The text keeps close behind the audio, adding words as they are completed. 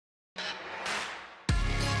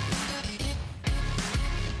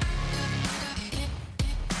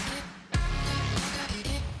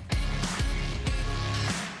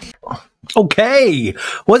Okay.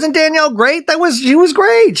 Wasn't Danielle great? She was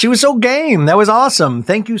great. She was so game. That was awesome.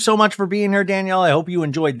 Thank you so much for being here, Danielle. I hope you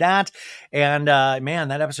enjoyed that. And man,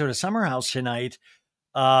 that episode of Summer House tonight,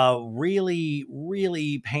 really,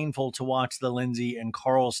 really painful to watch the Lindsay and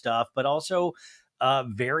Carl stuff, but also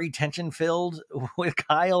very tension filled with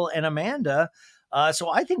Kyle and Amanda. So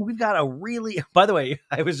I think we've got a really, by the way,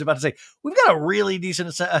 I was about to say, we've got a really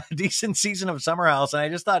decent season of Summer House. And I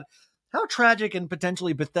just thought how tragic and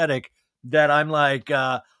potentially pathetic that I'm like,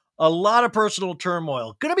 a lot of personal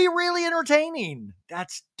turmoil. Gonna be really entertaining.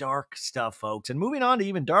 That's dark stuff, folks. And moving on to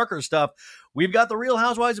even darker stuff, we've got the Real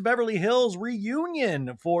Housewives of Beverly Hills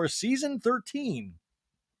reunion for season 13,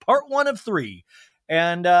 part 1 of 3.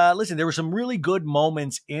 And listen, there were some really good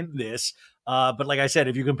moments in this. But like I said,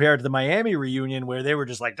 if you compare it to the Miami reunion where they were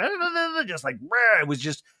just like, it was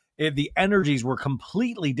just, the energies were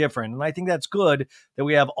completely different. And I think that's good that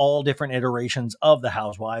we have all different iterations of the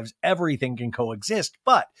Housewives. Everything can coexist.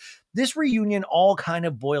 But this reunion all kind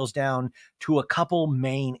of boils down to a couple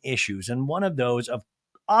main issues. And one of those,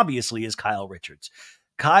 obviously, is Kyle Richards.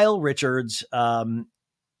 Kyle Richards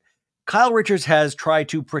has tried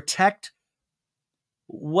to protect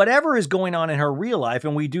whatever is going on in her real life.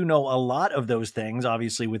 And we do know a lot of those things,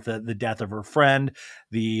 obviously, with the death of her friend,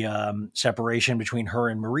 the separation between her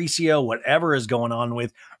and Mauricio, whatever is going on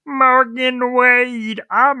with Morgan Wade.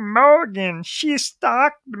 I'm Morgan. She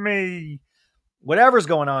stalked me. Whatever's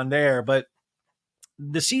going on there. But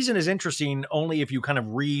the season is interesting only if you kind of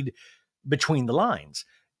read between the lines.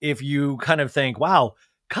 If you kind of think, wow,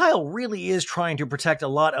 Kyle really is trying to protect a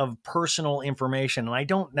lot of personal information. And I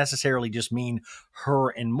don't necessarily just mean her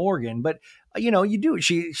and Morgan, but you do.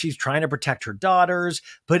 She's trying to protect her daughters,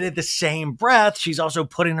 but at the same breath, she's also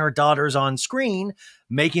putting her daughters on screen,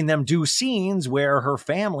 making them do scenes where her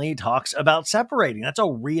family talks about separating. That's a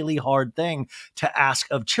really hard thing to ask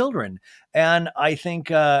of children. And I think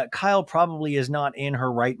Kyle probably is not in her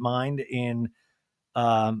right mind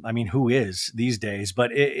who is these days,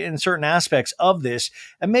 but in certain aspects of this,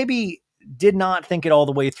 and maybe did not think it all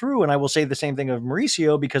the way through. And I will say the same thing of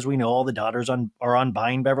Mauricio, because we know all the daughters are on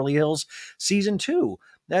Buying Beverly Hills season 2.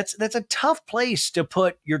 That's a tough place to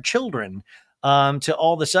put your children, to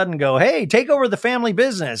all of a sudden go, hey, take over the family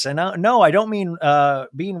business. And no, I don't mean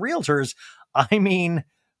being realtors. I mean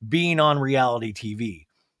being on reality TV.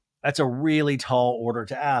 That's a really tall order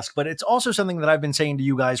to ask, but it's also something that I've been saying to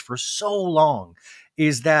you guys for so long,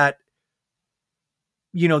 is that,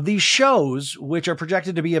 these shows, which are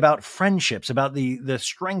projected to be about friendships, about the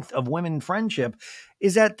strength of women friendship,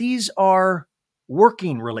 is that these are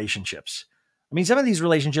working relationships. I mean, some of these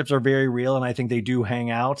relationships are very real, and I think they do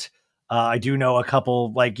hang out. I do know a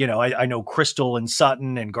couple, I know Crystal and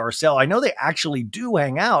Sutton and Garcelle. I know they actually do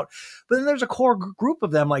hang out, but then there's a core group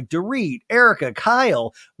of them like Dorit, Erica,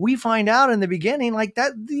 Kyle. We find out in the beginning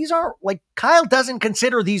these are Kyle doesn't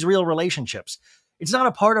consider these real relationships. It's not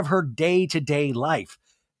a part of her day-to-day life.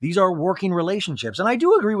 These are working relationships. And I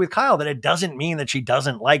do agree with Kyle that it doesn't mean that she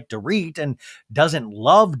doesn't like Dorit and doesn't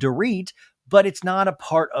love Dorit, but it's not a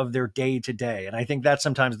part of their day-to-day. And I think that's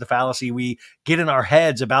sometimes the fallacy we get in our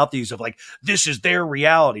heads about these of this is their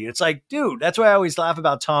reality. It's like, dude, that's why I always laugh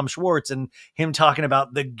about Tom Schwartz and him talking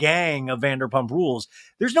about the gang of Vanderpump Rules.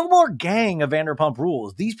 There's no more gang of Vanderpump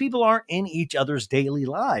Rules. These people aren't in each other's daily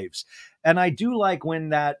lives. And I do like when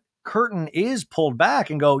that curtain is pulled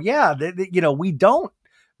back and go, yeah, we don't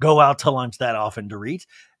go out to lunch that often, Dorit.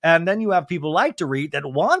 And then you have people like Dorit that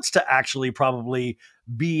wants to actually probably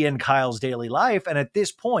be in Kyle's daily life. And at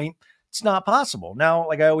this point, it's not possible. Now,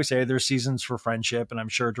 like I always say, there's seasons for friendship, and I'm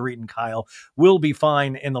sure Dorit and Kyle will be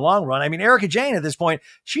fine in the long run. I mean, Erica Jane at this point,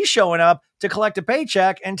 she's showing up to collect a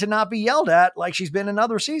paycheck and to not be yelled at like she's been in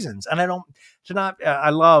other seasons. And I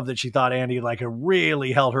love that she thought Andy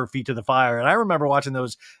really held her feet to the fire. And I remember watching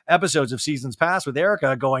those episodes of seasons past with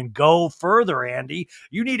Erica going, go further, Andy.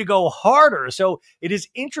 You need to go harder. So it is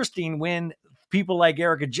interesting when people like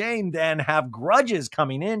Erica Jane then have grudges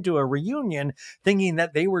coming into a reunion thinking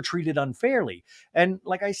that they were treated unfairly. And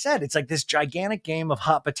like I said, it's like this gigantic game of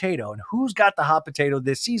hot potato. And who's got the hot potato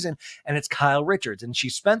this season? And it's Kyle Richards. And she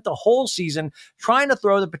spent the whole season trying to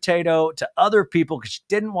throw the potato to other people because she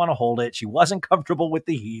didn't want to hold it. She wasn't comfortable with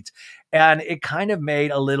the heat. And it kind of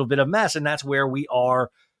made a little bit of mess. And that's where we are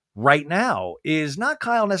right now, is not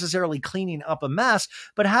Kyle necessarily cleaning up a mess,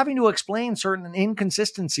 but having to explain certain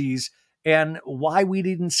inconsistencies and why we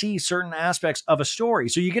didn't see certain aspects of a story.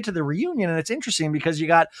 So you get to the reunion and it's interesting because you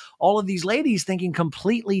got all of these ladies thinking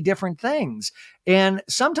completely different things. And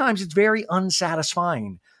sometimes it's very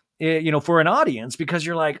unsatisfying. for an audience, because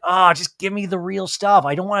you're like, just give me the real stuff.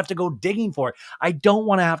 I don't want to have to go digging for it. I don't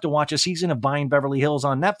want to have to watch a season of Buying Beverly Hills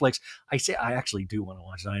on Netflix. I actually do want to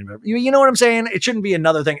watch Buying Beverly. You know what I'm saying? It shouldn't be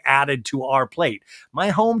another thing added to our plate. My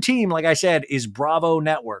home team, like I said, is Bravo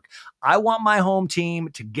Network. I want my home team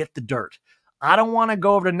to get the dirt. I don't want to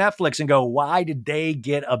go over to Netflix and go, why did they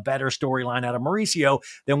get a better storyline out of Mauricio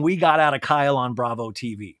than we got out of Kyle on Bravo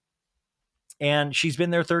TV? And she's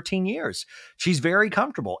been there 13 years. She's very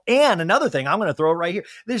comfortable. And another thing, I'm going to throw it right here.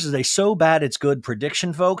 This is a so bad it's good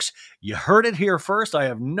prediction, folks. You heard it here first. I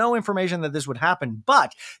have no information that this would happen.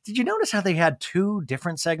 But did you notice how they had 2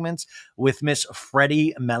 different segments with Miss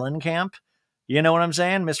Freddie Mellencamp? You know what I'm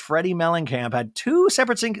saying? Miss Freddie Mellencamp had 2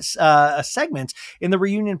 separate segments in the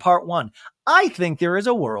reunion part 1. I think there is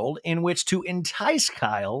a world in which, to entice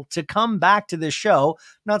Kyle to come back to this show,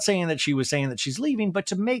 not saying that she was saying that she's leaving, but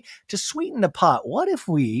to sweeten the pot. What if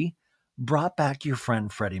we brought back your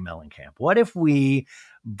friend Freddie Mellencamp? What if we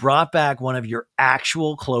brought back one of your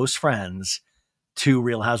actual close friends to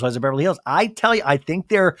Real Housewives of Beverly Hills? I tell you, I think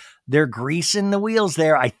they're greasing the wheels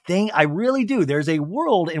there. I really do. There's a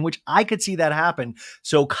world in which I could see that happen.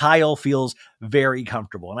 So Kyle feels very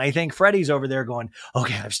comfortable. And I think Freddie's over there going,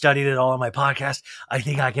 okay, I've studied it all on my podcast. I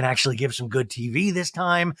think I can actually give some good TV this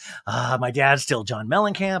time. My dad's still John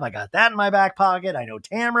Mellencamp. I got that in my back pocket. I know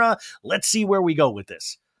Tamra. Let's see where we go with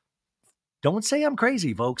this. Don't say I'm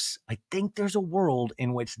crazy, folks. I think there's a world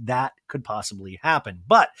in which that could possibly happen.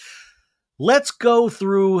 But let's go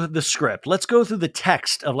through the script. Let's go through the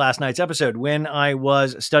text of last night's episode. When I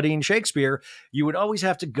was studying Shakespeare, you would always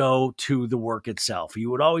have to go to the work itself. You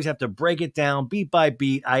would always have to break it down beat by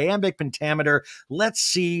beat, iambic pentameter. Let's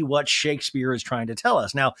see what Shakespeare is trying to tell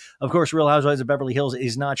us. Now, of course, Real Housewives of Beverly Hills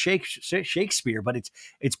is not Shakespeare, but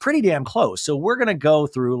it's pretty damn close. So we're going to go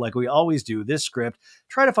through, like we always do, this script,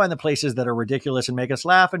 try to find the places that are ridiculous and make us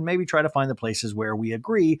laugh, and maybe try to find the places where we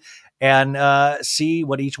agree, and see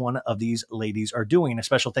what each one of these ladies are doing. A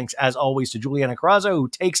special thanks, as always, to Juliana Carrazzo, who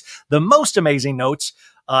takes the most amazing notes.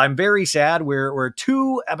 I'm very sad. We're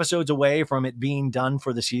 2 episodes away from it being done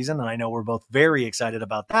for the season, and I know we're both very excited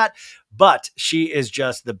about that, but she is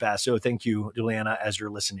just the best. So thank you, Juliana, as you're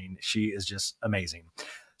listening. She is just amazing.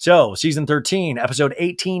 So season 13, episode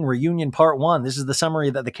 18, reunion part 1. This is the summary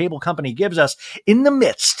that the cable company gives us in the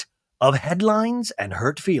midst of headlines and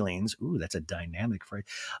hurt feelings. Ooh, that's a dynamic phrase.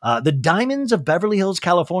 The Diamonds of Beverly Hills,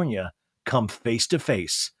 California come face to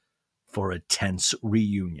face for a tense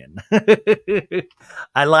reunion.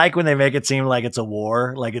 I like when they make it seem like it's a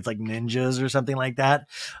war, like it's like ninjas or something like that.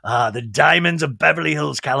 The Diamonds of Beverly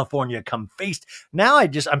Hills, California come face. Now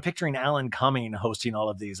I'm picturing Alan Cumming hosting all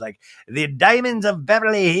of these. Like, the Diamonds of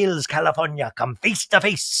Beverly Hills, California come face to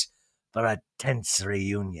face for a tense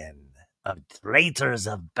reunion of traitors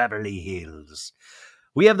of Beverly Hills.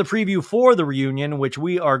 We have the preview for the reunion, which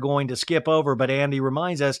we are going to skip over, but Andy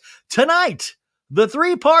reminds us tonight, the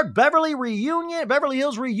 3-part Beverly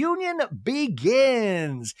Hills reunion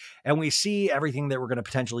begins. And we see everything that we're going to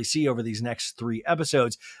potentially see over these next 3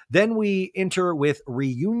 episodes. Then we enter with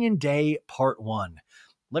Reunion Day Part 1.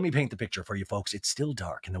 Let me paint the picture for you, folks. It's still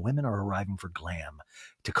dark, and the women are arriving for glam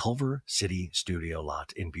to Culver City Studio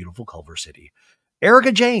Lot in beautiful Culver City.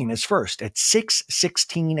 Erica Jane is first at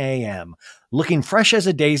 6:16 a.m., looking fresh as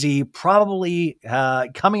a daisy, probably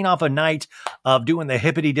coming off a night of doing the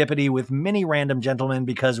hippity-dippity with many random gentlemen,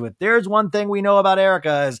 because if there's one thing we know about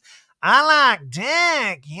Erica is, I like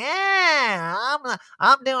dick, yeah,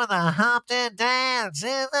 I'm doing the hop and dance,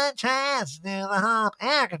 is the chance to do the hop,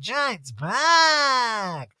 Erica Jane's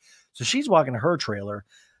back. So she's walking to her trailer,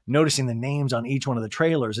 noticing the names on each one of the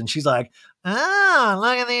trailers, and she's like, oh,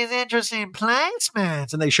 look at these interesting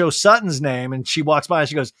placements. And they show Sutton's name, and she walks by and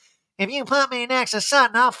she goes, if you put me next to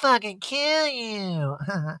Sutton, I'll fucking kill you.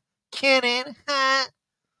 Kidding?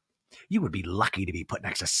 You would be lucky to be put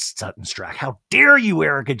next to Sutton Strack. How dare you,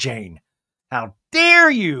 Erica Jane? How dare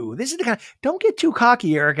you? This is the kind of, don't get too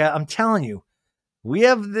cocky, Erica. I'm telling you, we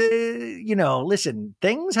have listen,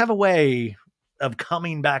 things have a way of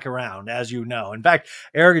coming back around, as you know. In fact,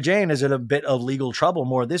 Erica Jane is in a bit of legal trouble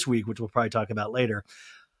more this week, which we'll probably talk about later.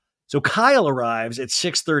 So Kyle arrives at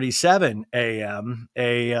 6:37 a.m.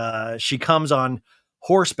 She comes on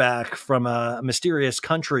horseback from a mysterious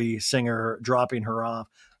country singer dropping her off.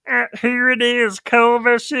 Here it is,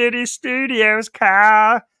 Culver City Studios,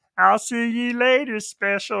 Kyle. I'll see you later,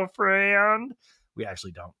 special friend. We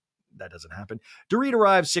actually don't. That doesn't happen. Dorit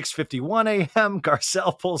arrives 6:51 a.m.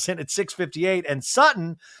 Garcelle pulls in at 6:58, and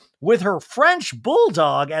Sutton with her French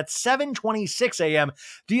bulldog at 7:26 a.m.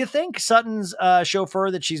 Do you think Sutton's chauffeur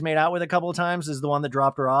that she's made out with a couple of times is the one that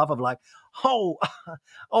dropped her off, of like, Oh,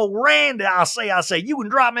 oh, Randy, I say, you can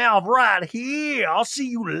drop me off right here. I'll see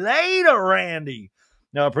you later, Randy.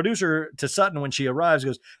 Now, a producer to Sutton, when she arrives,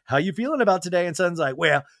 goes, how you feeling about today? And Sutton's like,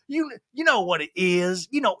 well, you know what it is.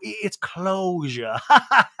 You know, it's closure.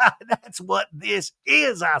 That's what this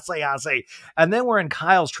is, I say. And then we're in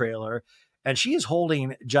Kyle's trailer, and she is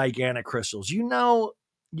holding gigantic crystals. You know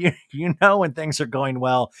when things are going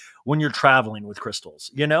well when you're traveling with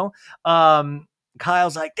crystals,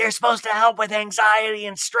 Kyle's like, they're supposed to help with anxiety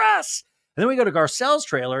and stress. And then we go to Garcelle's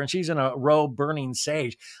trailer, and she's in a robe burning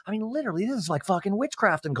sage. I mean, literally, this is like fucking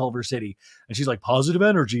witchcraft in Culver City. And she's like, positive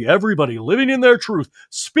energy, everybody living in their truth,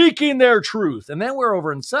 speaking their truth. And then we're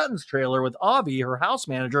over in Sutton's trailer with Avi, her house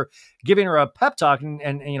manager, giving her a pep talk.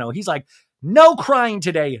 And he's like, no crying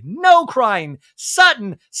today, no crying.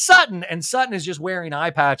 Sutton. And Sutton is just wearing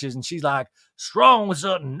eye patches, and she's like, strong with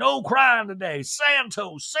Sutton, no crying today.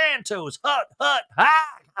 Santos, hut, ha,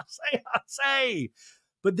 I say.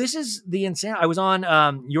 But this is the insane. I was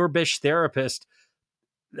on Your Bish Therapist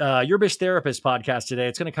podcast today.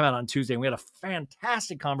 It's going to come out on Tuesday. And we had a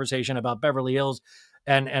fantastic conversation about Beverly Hills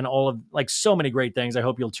and all of like so many great things. I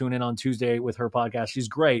hope you'll tune in on Tuesday with her podcast. She's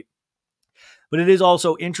great. But it is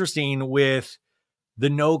also interesting with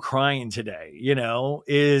the no crying today,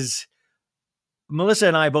 is Melissa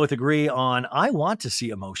and I both agree on, I want to see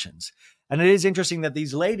emotions. And it is interesting that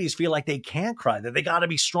these ladies feel like they can't cry, that they got to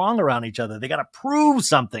be strong around each other. They got to prove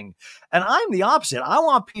something. And I'm the opposite. I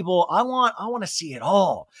want to see it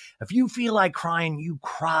all. If you feel like crying, you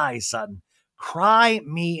cry, Sutton. Cry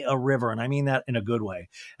me a river. And I mean that in a good way.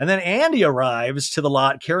 And then Andy arrives to the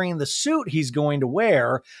lot carrying the suit he's going to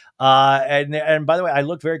wear. And by the way, I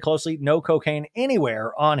looked very closely. No cocaine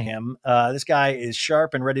anywhere on him. This guy is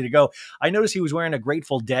sharp and ready to go. I noticed he was wearing a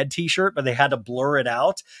Grateful Dead t-shirt, but they had to blur it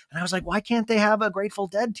out. And I was like, why can't they have a Grateful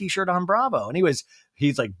Dead t-shirt on Bravo? And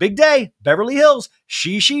he's like, big day, Beverly Hills,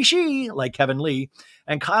 she, like Kevin Lee.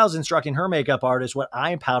 And Kyle's instructing her makeup artist what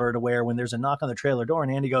eye powder to wear when there's a knock on the trailer door.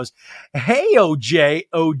 And Andy goes, hey, OG.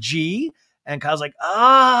 And Kyle's like,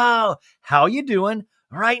 oh, how you doing?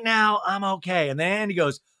 Right now, I'm okay. And then Andy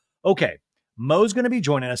goes, okay, Mo's going to be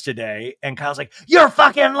joining us today. And Kyle's like, you're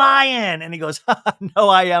fucking lying. And he goes, no,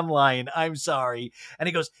 I am lying. I'm sorry. And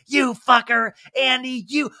he goes, you fucker, Andy,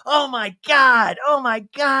 oh my God.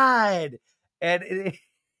 And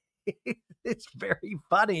it's very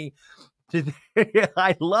funny.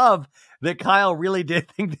 I love that Kyle really did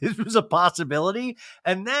think this was a possibility.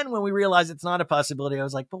 And then when we realized it's not a possibility, I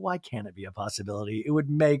was like, but why can't it be a possibility? It would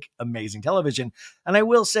make amazing television. And I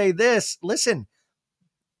will say this, listen,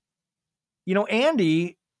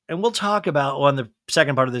 Andy, and we'll talk about on the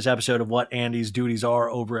second part of this episode of what Andy's duties are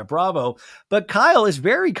over at Bravo, but Kyle is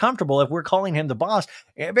very comfortable, if we're calling him the boss,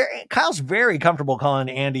 Kyle's very comfortable calling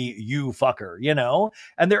Andy, you fucker,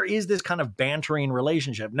 and there is this kind of bantering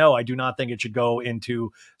relationship. No, I do not think it should go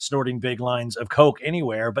into snorting big lines of coke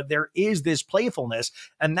anywhere, but there is this playfulness,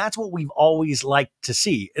 and that's what we've always liked to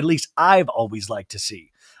see. At least I've always liked to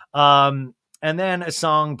see. And then a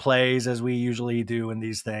song plays, as we usually do in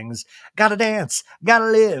these things. Gotta dance, gotta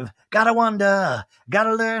live, gotta wonder,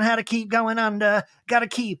 gotta learn how to keep going under, gotta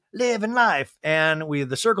keep living life. And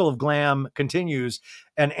the circle of glam continues.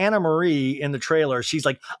 And Anna Marie in the trailer, she's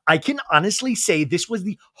like, I can honestly say this was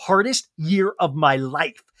the hardest year of my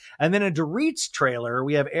life. And then in Dorit's trailer,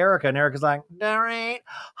 we have Erica, and Erica's like, Dorit,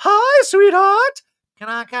 hi, sweetheart. Can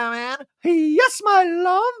I come in? Yes, my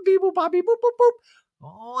love. Beep, boop, bop, beep, boop, boop, boop.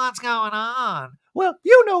 What's going on? Well,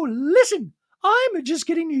 listen, I'm just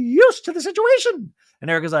getting used to the situation. And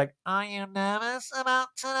Erica's like, are you nervous about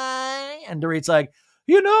today? And Dorit's like,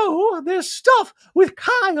 there's stuff with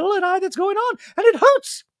Kyle and I that's going on, and it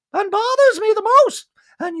hurts and bothers me the most.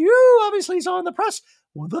 And you obviously saw in the press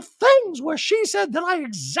the things where she said that I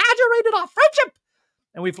exaggerated our friendship.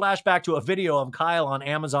 And we flash back to a video of Kyle on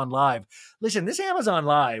Amazon Live. Listen, this Amazon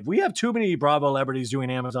Live, we have too many Bravo celebrities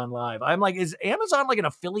doing Amazon Live. I'm like, is Amazon like an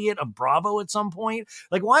affiliate of Bravo at some point?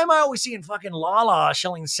 Like, why am I always seeing fucking Lala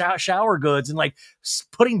selling shower goods and like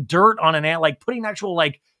putting dirt on putting actual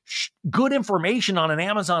good information on an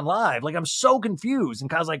Amazon Live? Like, I'm so confused. And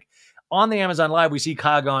Kyle's like, on the Amazon Live, we see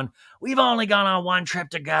Kyle going, we've only gone on one trip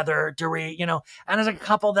together, Dorit, and there's a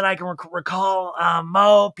couple that I can recall,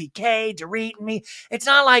 Mo, PK, Dorit, and me. It's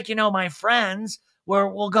not like, my friends, where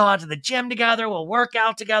we'll go out to the gym together, we'll work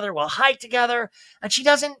out together, we'll hike together, and she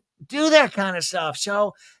doesn't do that kind of stuff.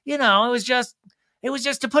 So, it was just,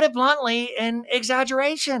 to put it bluntly, an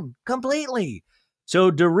exaggeration, completely.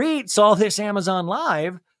 So Dorit saw this Amazon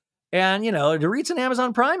Live, and, Dorit's an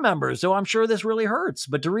Amazon Prime member, so I'm sure this really hurts.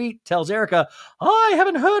 But Dorit tells Erica, I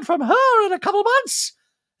haven't heard from her in a couple months.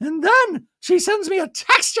 And then she sends me a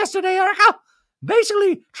text yesterday, Erica,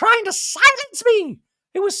 basically trying to silence me.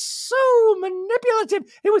 It was so manipulative.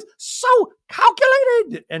 It was so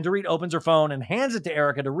calculated. And Dorit opens her phone and hands it to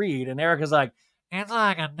Erica to read. And Erica's like, it's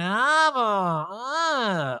like a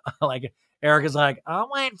novel. Like, Erica's like, I'm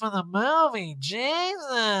waiting for the movie.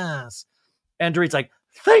 Jesus. And Dorit's like,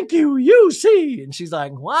 thank you, you see. And she's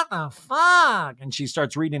like, what the fuck? And she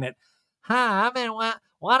starts reading it. I've been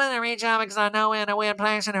wanting to reach out because I know we're in a weird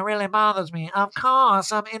place and it really bothers me. Of course,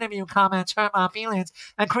 some interview comments hurt my feelings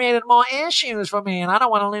and created more issues for me, and I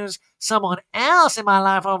don't want to lose someone else in my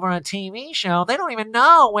life over a TV show. They don't even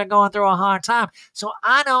know we're going through a hard time, so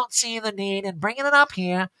I don't see the need in bringing it up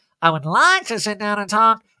here. I would like to sit down and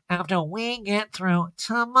talk after we get through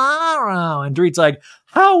tomorrow. And Dorit's like,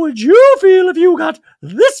 how would you feel if you got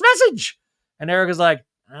this message? And Erica's like,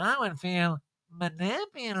 I would feel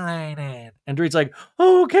manipulated. And Dorit's like,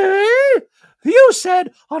 okay. You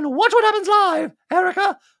said on Watch What Happens Live,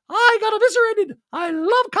 Erica, I got eviscerated. I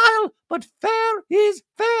love Kyle, but fair is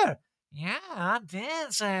fair. Yeah, I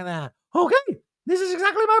did say that. Okay, this is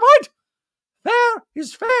exactly my point. Fair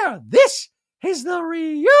is fair. This is the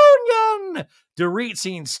reunion. Dorit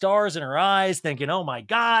seeing stars in her eyes, thinking, oh my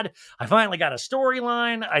God, I finally got a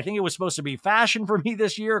storyline. I think it was supposed to be fashion for me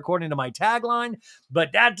this year, according to my tagline,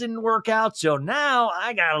 but that didn't work out. So now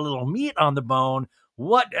I got a little meat on the bone.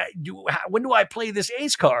 When do I play this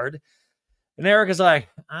ace card? And Erica's like,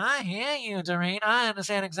 I hear you, Dorit. I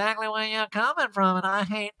understand exactly where you're coming from, and I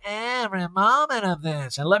hate every moment of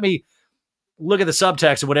this. And let me look at the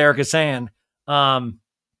subtext of what Erica's saying.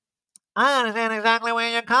 I understand exactly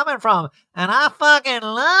where you're coming from, and I fucking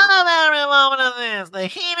love every moment of this. The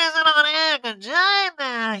heat isn't on Erica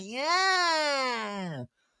Gina. Yeah.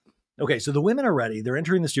 Okay, so the women are ready. They're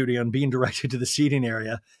entering the studio and being directed to the seating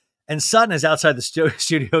area. And Sutton is outside the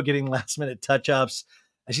studio getting last-minute touch-ups.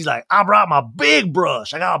 And she's like, I brought my big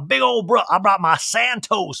brush. I got a big old brush. I brought my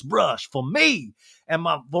Santos brush for me and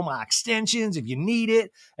for my extensions if you need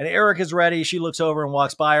it. And Erica's ready. She looks over and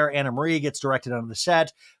walks by her. Anna Marie gets directed onto the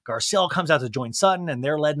set. Garcelle comes out to join Sutton, and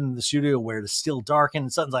they're led into the studio where it's still darkened.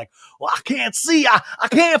 And Sutton's like, well, I can't see. I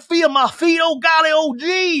can't feel my feet. Oh, golly, oh,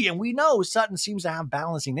 gee. And we know Sutton seems to have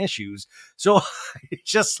balancing issues. So it's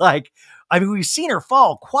just like, I mean, we've seen her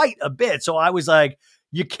fall quite a bit. So I was like,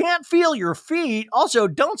 you can't feel your feet. Also,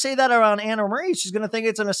 don't say that around Anna Marie. She's going to think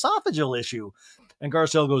it's an esophageal issue. And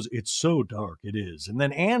Garcelle goes, it's so dark. It is. And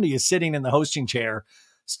then Andy is sitting in the hosting chair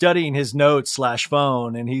studying his notes /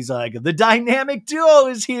 phone. And he's like, the dynamic duo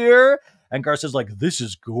is here. And Garcelle's like, this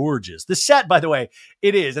is gorgeous. The set, by the way,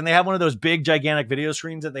 it is. And they have one of those big, gigantic video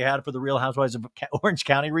screens that they had for the Real Housewives of Orange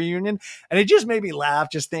County reunion. And it just made me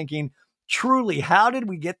laugh just thinking, truly, how did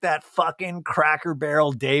we get that fucking Cracker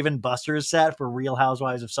Barrel Dave and Buster's set for Real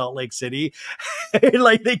Housewives of Salt Lake City?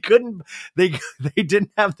 Like they didn't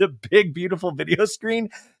have the big, beautiful video screen.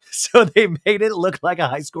 So they made it look like a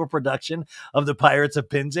high school production of the Pirates of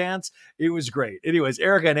Penzance. It was great. Anyways,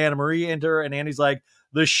 Erica and Anna Marie enter and Andy's like,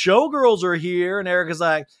 the showgirls are here. And Erica's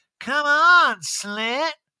like, come on,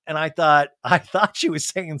 slit. And I thought she was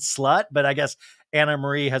saying slut, but I guess Anna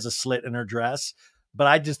Marie has a slit in her dress. But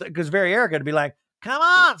I just, because very Erica to be like, come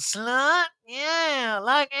on, slut. Yeah,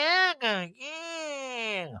 like Erica.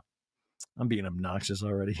 Yeah. I'm being obnoxious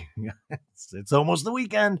already. It's almost the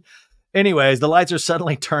weekend. Anyways, the lights are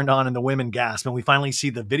suddenly turned on and the women gasp. And we finally see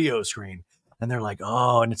the video screen. And they're like,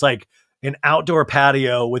 oh, and it's like an outdoor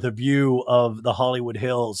patio with a view of the Hollywood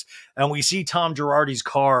Hills. And we see Tom Girardi's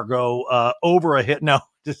car go over a hit. No,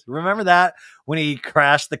 just remember that when he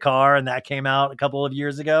crashed the car and that came out a couple of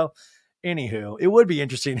years ago? Anywho, it would be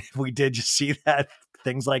interesting if we did just see that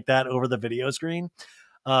things like that over the video screen.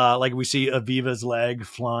 Like we see Aviva's leg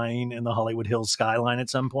flying in the Hollywood Hills skyline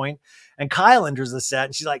at some point. And Kyle enters the set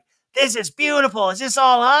and she's like, this is beautiful. Is this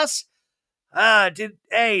all us?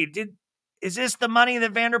 Is this the money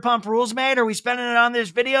that Vanderpump Rules made? Are we spending it on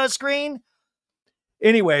this video screen?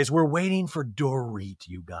 Anyways, we're waiting for Dorit,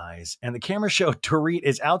 you guys. And the camera showed Dorit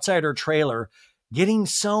is outside her trailer getting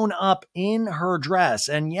sewn up in her dress.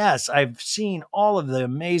 And yes, I've seen all of the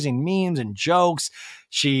amazing memes and jokes.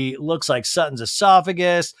 She looks like Sutton's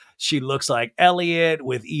esophagus. She looks like Elliot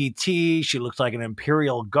with E.T. She looks like an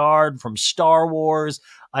Imperial Guard from Star Wars.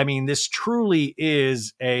 I mean, this truly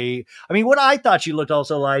is what I thought she looked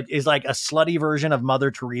also like is like a slutty version of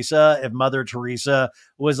Mother Teresa. If Mother Teresa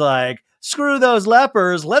was like screw those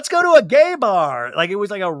lepers. Let's go to a gay bar. Like it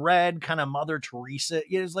was like a red kind of Mother Teresa.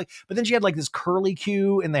 It was like, but then she had like this curly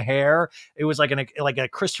Q in the hair. It was like a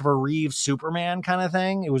Christopher Reeve Superman kind of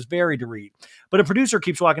thing. It was very Dorit. But a producer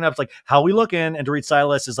keeps walking up. It's like, how we looking? And Dorit's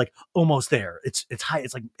stylist is like, almost there. It's high.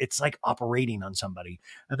 It's like operating on somebody.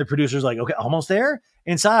 And the producer's like, okay, almost there.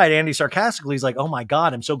 Inside, Andy sarcastically is like, oh my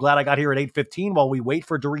God, I'm so glad I got here at 8:15 while we wait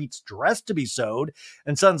for Dorit's dress to be sewed.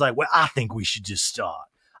 And Son's like, well, I think we should just start.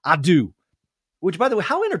 I do. Which, by the way,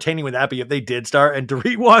 how entertaining would that be if they did start and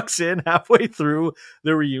Dorit walks in halfway through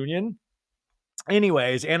the reunion?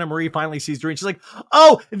 Anyways, Anna Marie finally sees Dorit. She's like,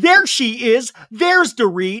 oh, there she is. There's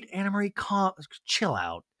Dorit. Anna Marie, chill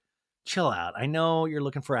out. Chill out. I know you're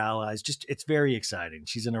looking for allies. Just, it's very exciting.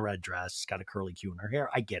 She's in a red dress. She's got a curly Q in her hair.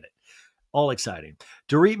 I get it. All exciting.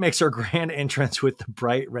 Dorit makes her grand entrance with the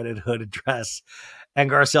bright red hooded dress. And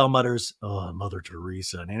Garcelle mutters, oh, Mother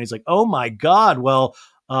Teresa. And Annie's like, oh my God. Well,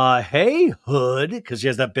 hey, hood, because she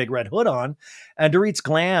has that big red hood on. And Dorit's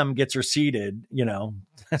glam gets her seated,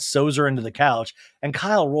 sews her into the couch. And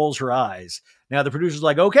Kyle rolls her eyes. Now the producer's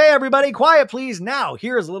like, okay, everybody, quiet, please. Now,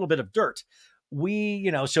 here's a little bit of dirt.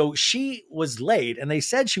 So she was late, and they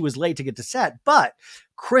said she was late to get to set, but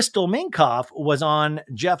Crystal Minkoff was on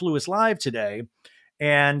Jeff Lewis Live today,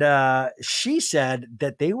 and she said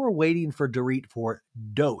that they were waiting for Dorit for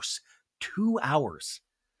 2 hours.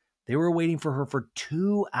 They were waiting for her for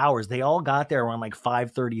 2 hours. They all got there around like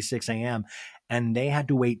 5:30, 6 a.m., and they had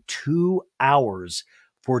to wait 2 hours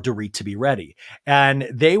for Dorit to be ready. And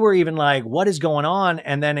they were even like, what is going on?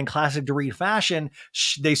 And then in classic Dorit fashion,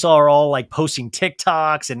 they saw her all like posting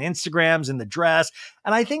TikToks and Instagrams in the dress.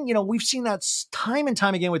 And I think, we've seen that time and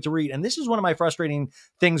time again with Dorit. And this is one of my frustrating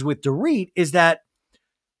things with Dorit is that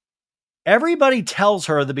everybody tells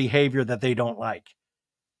her the behavior that they don't like.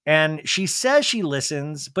 And she says she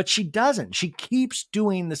listens, but she doesn't. She keeps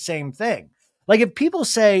doing the same thing. Like if people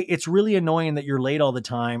say it's really annoying that you're late all the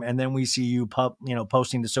time, and then we see you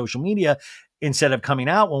posting to social media instead of coming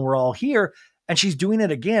out when we're all here, and she's doing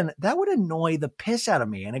it again, that would annoy the piss out of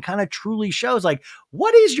me. And it kind of truly shows like,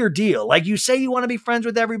 what is your deal? Like you say you want to be friends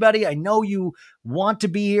with everybody. I know you want to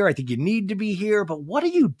be here. I think you need to be here, but what are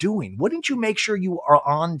you doing? Wouldn't you make sure you are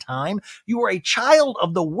on time? You are a child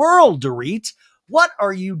of the world, Dorit. What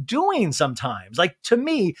are you doing sometimes? Like to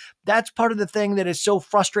me, that's part of the thing that is so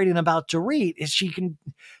frustrating about Dorit is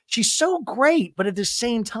she's so great, but at the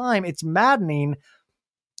same time, it's maddening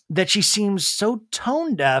that she seems so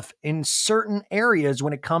tone deaf in certain areas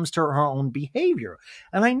when it comes to her own behavior.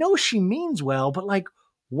 And I know she means well, but like,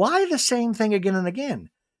 why the same thing again and again?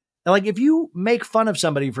 Like if you make fun of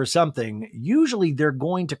somebody for something, usually they're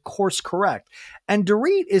going to course correct. And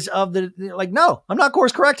Dorit is of the like, no, I'm not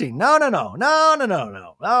course correcting. No.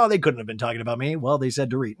 Oh, they couldn't have been talking about me. Well, they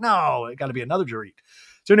said Dorit. No, it got to be another Dorit.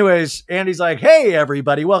 So anyways, Andy's like, hey,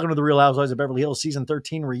 everybody, welcome to the Real Housewives of Beverly Hills season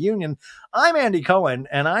 13 reunion. I'm Andy Cohen,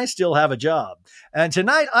 and I still have a job. And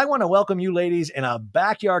tonight, I want to welcome you ladies in a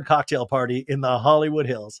backyard cocktail party in the Hollywood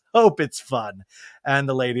Hills. Hope it's fun. And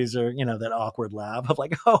the ladies are, that awkward laugh of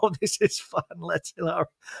like, oh, this is fun.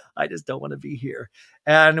 I just don't want to be here.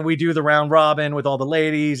 And we do the round robin with all the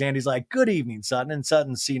ladies. Andy's like, good evening, Sutton. And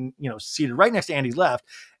Sutton's seated right next to Andy's left.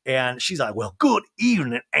 And she's like, well, good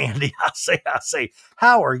evening, Andy. I say,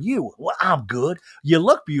 how are you? Well, I'm good. You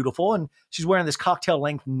look beautiful. And she's wearing this cocktail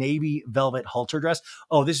length navy velvet halter dress.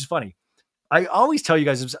 Oh, this is funny. I always tell you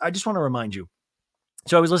guys, I just want to remind you.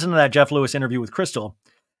 So I was listening to that Jeff Lewis interview with Crystal,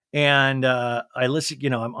 and I listen,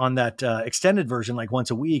 I'm on that extended version like once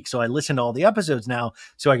a week. So I listen to all the episodes now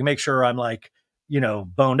so I can make sure I'm like,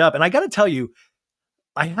 boned up. And I got to tell you,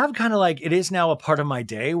 I have kind of like, it is now a part of my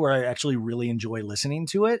day where I actually really enjoy listening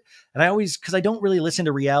to it. And because I don't really listen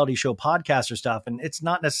to reality show podcasts or stuff, and it's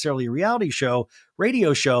not necessarily a reality show,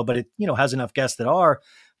 radio show, but it, has enough guests that are,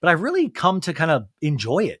 but I've really come to kind of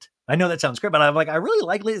enjoy it. I know that sounds great, but I'm like, I really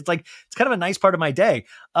like it. It's like, it's kind of a nice part of my day.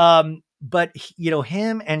 But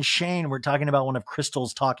him and Shane were talking about one of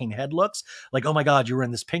Crystal's talking head looks, like, oh my God, you were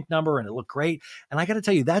in this pink number and it looked great. And I got to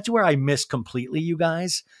tell you, that's where I miss completely, you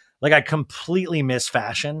guys. Like I completely miss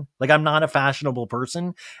fashion. Like I'm not a fashionable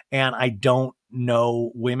person and I don't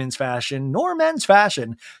know women's fashion nor men's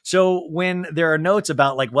fashion. So when there are notes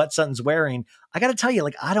about like what Sutton's wearing, I got to tell you,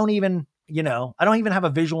 like, I don't even have a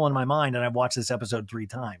visual in my mind. And I've watched this episode 3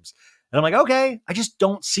 times and I'm like, okay, I just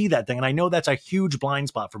don't see that thing. And I know that's a huge blind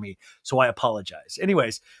spot for me. So I apologize.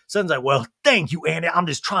 Anyways, Sutton's like, well, thank you, Andy. I'm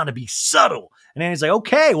just trying to be subtle. And Andy's like,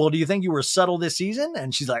 okay, well, do you think you were subtle this season?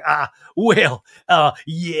 And she's like,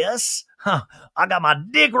 yes. I got my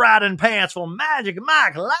dick riding pants for Magic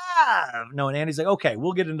Mike Live. No, and Andy's like, okay,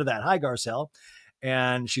 we'll get into that. Hi, Garcelle.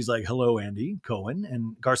 And she's like, hello, Andy Cohen.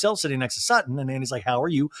 And Garcelle's sitting next to Sutton. And Andy's like, how are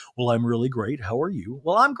you? Well, I'm really great. How are you?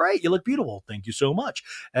 Well, I'm great. You look beautiful. Thank you so much.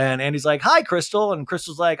 And Andy's like, hi, Crystal. And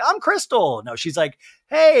Crystal's like, I'm Crystal. No, she's like,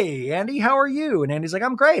 hey, Andy, how are you? And Andy's like,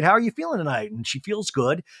 I'm great. How are you feeling tonight? And she feels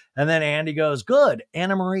good. And then Andy goes, good.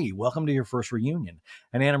 Anna Marie, welcome to your first reunion.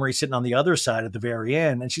 And Anna Marie's sitting on the other side at the very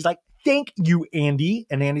end. And she's like, thank you, Andy.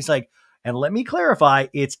 And Andy's like, and let me clarify,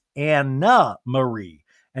 it's Anna Marie.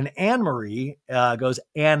 And Anne Marie goes,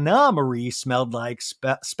 Anna Marie spelled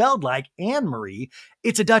like Anne Marie.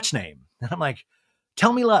 It's a Dutch name. And I'm like,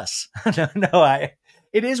 tell me less.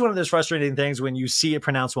 It is one of those frustrating things when you see it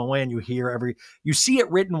pronounced one way and you see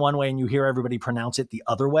it written one way and you hear everybody pronounce it the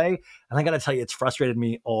other way. And I got to tell you, it's frustrated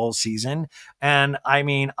me all season. And I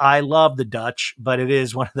mean, I love the Dutch, but it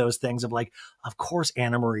is one of those things of like, of course,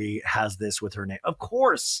 Anna Marie has this with her name. Of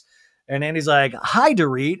course. And Andy's like, hi,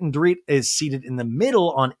 Dorit. And Dorit is seated in the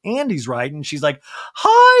middle on Andy's right. And she's like,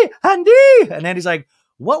 hi, Andy. And Andy's like,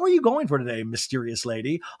 what were you going for today, mysterious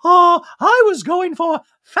lady? Oh, I was going for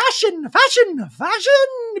fashion.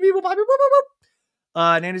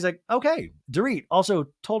 And Andy's like, okay. Dorit also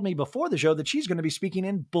told me before the show that she's going to be speaking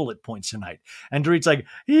in bullet points tonight. And Dorit's like,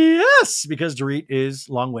 yes, because Dorit is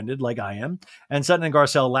long-winded like I am. And Sutton and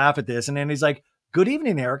Garcelle laugh at this. And Andy's like, good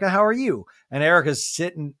evening, Erica. How are you? And Erica's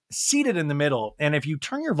seated in the middle. And if you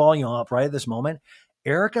turn your volume up right at this moment,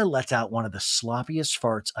 Erica lets out one of the sloppiest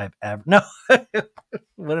farts I've ever. No,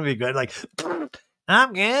 wouldn't it be good? Like,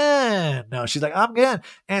 I'm good. No, she's like, I'm good.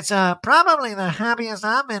 It's probably the happiest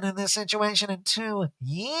I've been in this situation in 2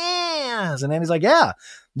 years. And Andy's like, yeah.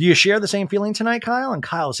 Do you share the same feeling tonight, Kyle? And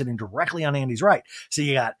Kyle's sitting directly on Andy's right. So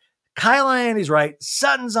you got Kyle on Andy's right,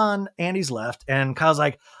 Sutton's on Andy's left, and Kyle's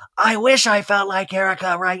like, I wish I felt like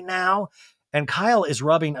Erica right now. And Kyle is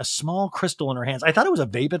rubbing a small crystal in her hands. I thought it was a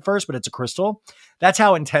vape at first, but it's a crystal. That's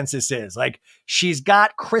how intense this is. Like, she's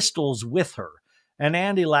got crystals with her. And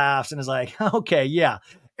Andy laughs and is like, okay, yeah.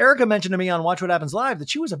 Erica mentioned to me on Watch What Happens Live that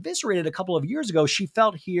she was eviscerated a couple of years ago. She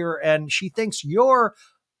felt here, and she thinks you're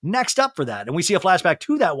next up for that. And we see a flashback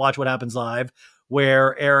to that Watch What Happens Live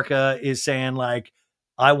where Erica is saying, like,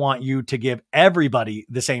 I want you to give everybody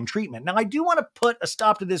the same treatment. Now, I do want to put a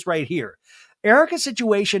stop to this right here. Erica's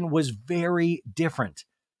situation was very different.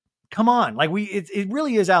 Come on. Like, it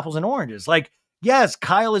really is apples and oranges. Like, yes,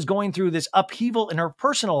 Kyle is going through this upheaval in her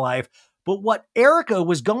personal life, but what Erica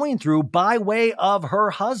was going through by way of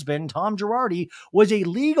her husband, Tom Girardi, was a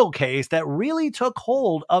legal case that really took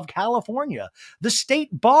hold of California. The state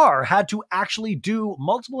bar had to actually do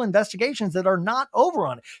multiple investigations that are not over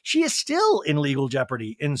on it. She is still in legal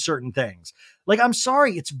jeopardy in certain things. Like, I'm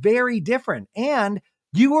sorry, it's very different. And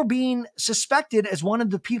you are being suspected as one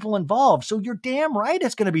of the people involved. So you're damn right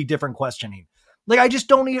it's going to be different questioning. Like, I just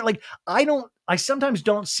don't need, like, I sometimes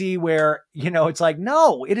don't see where, it's like,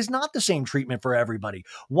 no, it is not the same treatment for everybody.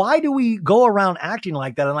 Why do we go around acting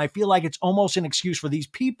like that? And I feel like it's almost an excuse for these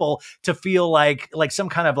people to feel like some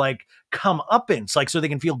kind of like comeuppance, like so they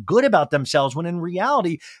can feel good about themselves, when in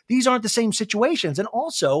reality, these aren't the same situations. And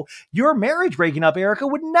also, your marriage breaking up, Erica,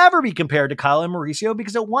 would never be compared to Kyle and Mauricio,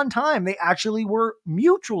 because at one time they actually were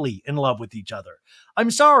mutually in love with each other. I'm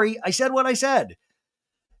sorry, I said what I said.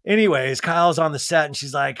 Anyways, Kyle's on the set and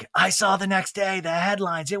she's like, I saw the next day, the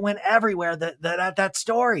headlines, it went everywhere, that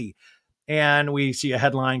story. And we see a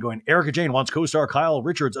headline going, Erica Jane wants co-star Kyle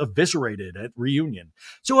Richards eviscerated at reunion.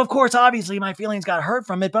 So of course, obviously my feelings got hurt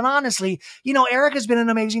from it, but honestly, Erica's been an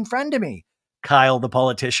amazing friend to me. Kyle, the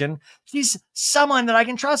politician, she's someone that I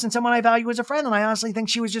can trust and someone I value as a friend. And I honestly think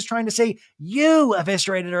she was just trying to say, you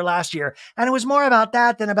eviscerated her last year. And it was more about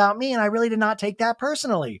that than about me. And I really did not take that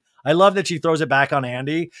personally. I love that she throws it back on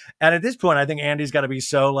Andy. And at this point, I think Andy's got to be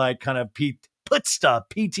so like kind of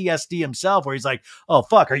PTSD himself, where he's like, oh,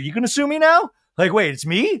 fuck, are you going to sue me now? Like, wait, it's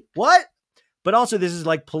me? What? But also, this is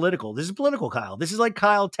like political. This is political, Kyle. This is like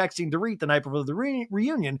Kyle texting Dorit the night before the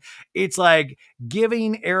reunion. It's like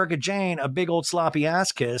giving Erica Jane a big old sloppy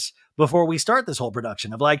ass kiss before we start this whole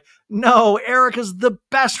production of like, no, Erica's the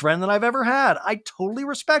best friend that I've ever had. I totally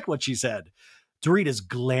respect what she said. Dorit is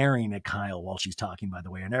glaring at Kyle while she's talking, by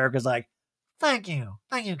the way. And Erica's like, thank you,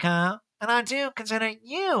 Kyle. And I do consider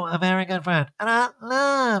you a very good friend. And I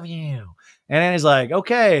love you. And Annie's like,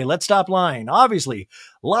 okay, let's stop lying. Obviously,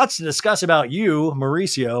 lots to discuss about you,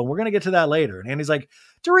 Mauricio. We're going to get to that later. And Annie's like,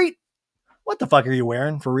 Dorit, what the fuck are you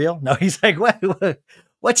wearing? For real? No, he's like,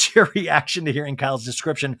 what's your reaction to hearing Kyle's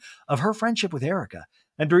description of her friendship with Erica?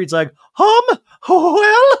 And Dorit's like,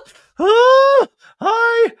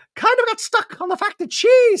 I kind of got stuck on the fact that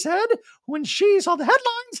she said when she saw the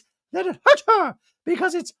headlines that it hurt her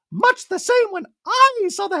because it's much the same when I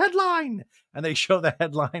saw the headline. And they show the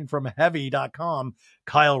headline from heavy.com.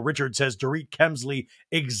 Kyle Richards says Dorit Kemsley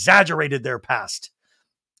exaggerated their past.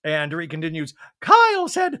 And Dorit continues, Kyle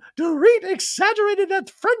said Dorit exaggerated that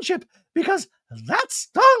friendship because that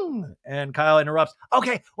stung. And Kyle interrupts,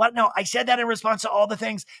 okay, well, no, I said that in response to all the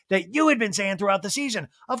things that you had been saying throughout the season.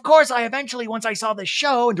 Of course, I eventually, once I saw this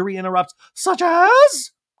show, and Dorit interrupts, such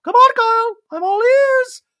as? Come on, Kyle, I'm all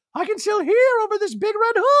ears. I can still hear over this big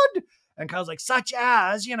red hood. And Kyle's like, such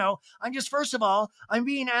as, I'm just, first of all, I'm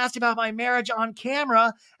being asked about my marriage on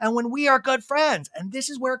camera and when we are good friends. And this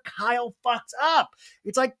is where Kyle fucks up.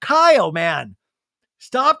 It's like, Kyle, man,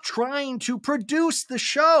 stop trying to produce the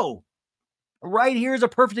show. Right here's a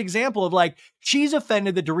perfect example of like, she's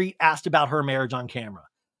offended that Dorit asked about her marriage on camera.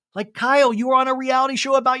 Like, Kyle, you were on a reality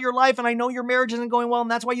show about your life, and I know your marriage isn't going well,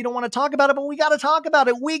 and that's why you don't want to talk about it, but we got to talk about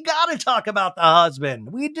it. We got to talk about the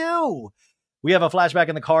husband. We do. We have a flashback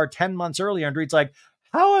in the car 10 months earlier, and Dorit's like,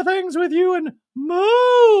 how are things with you and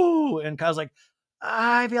Moo? And Kyle's like,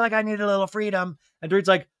 I feel like I need a little freedom. And Dorit's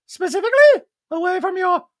like, specifically away from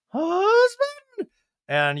your husband?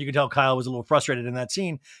 And you can tell Kyle was a little frustrated in that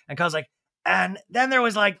scene. And Kyle's like, and then there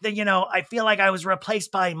was like the, I feel like I was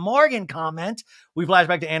replaced by Morgan comment. We flash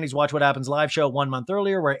back to Andy's Watch What Happens live show 1 month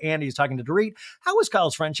earlier, where Andy is talking to Dorit. How has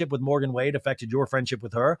Kyle's friendship with Morgan Wade affected your friendship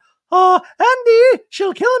with her? Andy,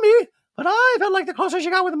 she'll kill me. But I felt like the closer she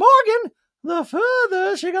got with Morgan, the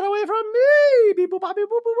further she got away from me. Beep, boop, bop, beep, boop,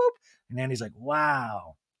 boop, boop. And Andy's like,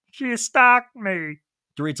 wow. She stalked me.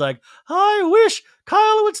 Dorit's like, I wish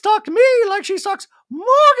Kyle would stalk me like she stalks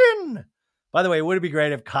Morgan. By the way, would it be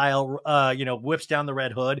great if Kyle, whips down the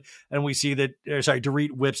red hood and we see that,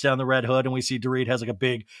 Dorit whips down the red hood and we see Dorit has like a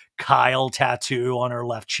big Kyle tattoo on her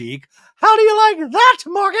left cheek. How do you like that,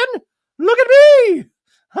 Morgan? Look at me.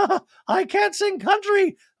 I can't sing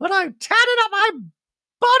country, but I've tatted up my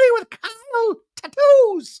body with Kyle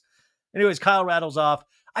tattoos. Anyways, Kyle rattles off.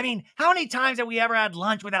 I mean, how many times have we ever had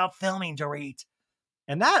lunch without filming, Dorit?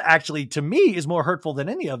 And that actually, to me, is more hurtful than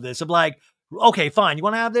any of this. I'm like, okay, fine. You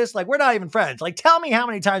want to have this? Like, we're not even friends. Like, tell me how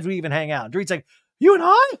many times we even hang out. And Dorit's like, you and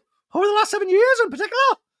I? Over the last 7 years in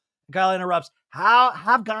particular? And Kyle interrupts,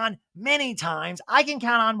 have gone many times. I can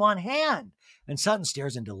count on one hand. And Sutton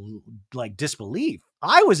stares into, like, disbelief.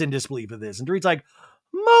 I was in disbelief of this. And Dorit's like,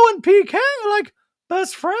 Mo and PK are like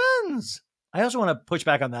best friends. I also want to push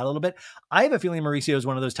back on that a little bit. I have a feeling Mauricio is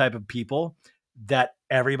one of those type of people that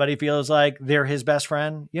everybody feels like they're his best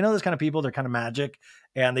friend. You know, those kind of people, they're kind of magic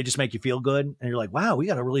and they just make you feel good. And you're like, wow, we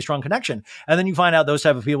got a really strong connection. And then you find out those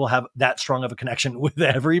type of people have that strong of a connection with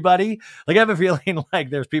everybody. Like, I have a feeling like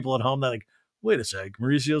there's people at home that like, wait a sec,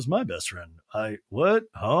 Mauricio's my best friend. What?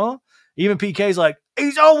 Huh? Even PK's like,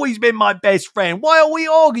 he's always been my best friend. Why are we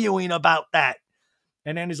arguing about that?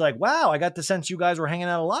 And Andy's like, wow, I got the sense you guys were hanging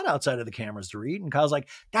out a lot outside of the cameras, Dorit. And Kyle's like,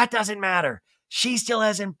 that doesn't matter. She's still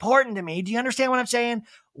as important to me. Do you understand what I'm saying?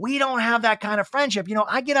 We don't have that kind of friendship.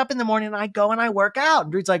 I get up in the morning and I go and I work out.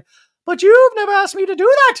 And Dorit's like, but you've never asked me to do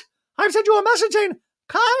that. I've sent you a message saying,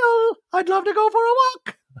 Kyle, I'd love to go for a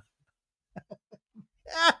walk.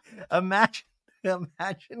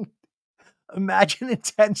 Imagine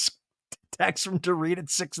intense text from Dorit at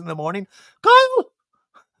 6 a.m. Kyle,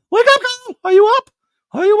 wake up, Kyle. Are you up?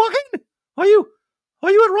 Are you walking? Are you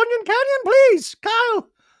at Runyon Canyon, please? Kyle,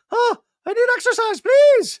 I need exercise,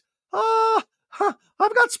 please. I've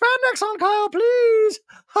got spandex on, Kyle, please.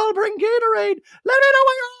 I'll bring Gatorade. Let me know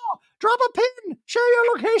where you are. Drop a pin. Share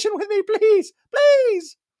your location with me, please.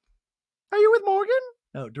 Please. Are you with Morgan?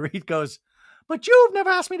 No, Dorit goes, but you've never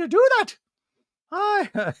asked me to do that.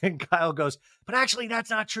 And Kyle goes, but actually, that's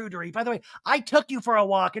not true, Dorit. By the way, I took you for a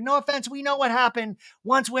walk, and no offense, we know what happened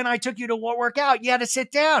once when I took you to work out. You had to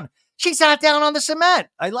sit down. She sat down on the cement.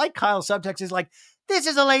 I like Kyle's subtext is like, this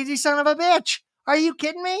is a lazy son of a bitch. Are you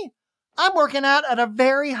kidding me? I'm working out at a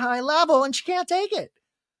very high level, and she can't take it.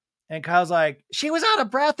 And Kyle's like, she was out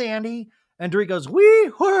of breath, Andy. And Dorit goes,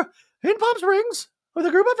 we were in Palm Springs with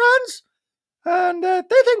a group of friends, and they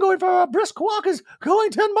think going for a brisk walk is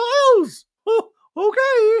going 10 miles. Oh,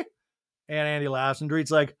 okay. And Andy laughs, and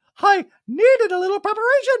Dorit's like, I needed a little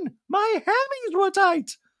preparation. My hammies were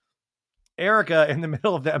tight. Erica in the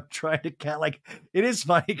middle of them trying to it is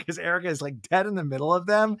funny because Erica is like dead in the middle of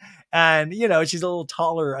them. And, she's a little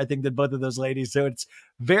taller, I think, than both of those ladies. So it's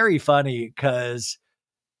very funny because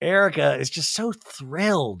Erica is just so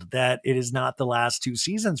thrilled that it is not the last 2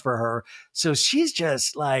 seasons for her. So she's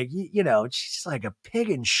just like, she's like a pig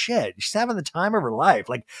in shit. She's having the time of her life.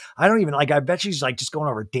 Like, I bet she's like just going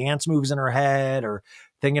over dance moves in her head or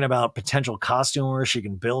thinking about potential costumers she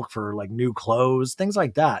can build for like new clothes, things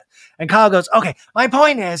like that. And Kyle goes, okay, my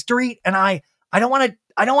point is, Dorit and I I don't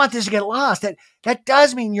want this to get lost. That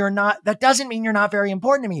doesn't mean you're not very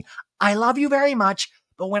important to me. I love you very much.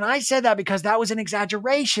 But when I said that, because that was an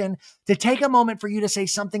exaggeration, to take a moment for you to say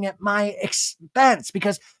something at my expense,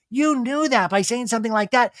 because you knew that by saying something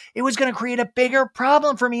like that, it was going to create a bigger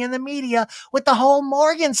problem for me in the media with the whole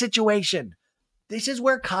Morgan situation. This is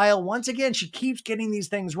where Kyle, once again, she keeps getting these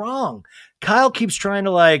things wrong. Kyle keeps trying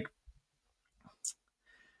to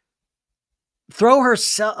throw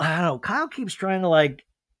herself. I don't know. Kyle keeps trying to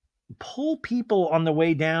pull people on the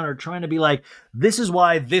way down, or trying to be like, this is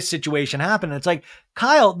why this situation happened. And it's like,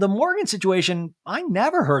 Kyle, the Morgan situation, I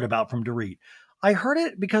never heard about from Dorit. I heard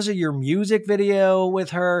it because of your music video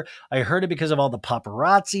with her. I heard it because of all the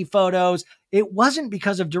paparazzi photos. It wasn't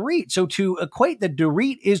because of Dorit. So to equate that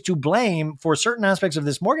Dorit is to blame for certain aspects of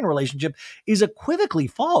this Morgan relationship is equivocally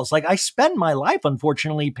false. I spend my life,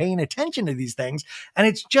 unfortunately, paying attention to these things, and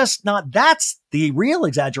it's just not, that's the real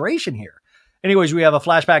exaggeration here. Anyways, we have a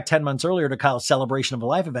flashback 10 months earlier to Kyle's celebration of a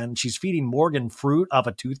life event. She's feeding Morgan fruit off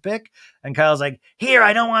a toothpick. And Kyle's like, here,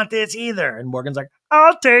 I don't want this either. And Morgan's like,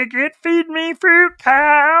 I'll take it. Feed me fruit,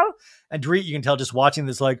 Kyle. And Dorit, you can tell just watching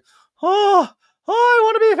this I want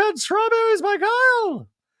to be fed strawberries by Kyle.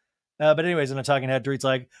 But anyways, in a talking head, Dorit's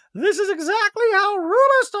like, this is exactly how rumors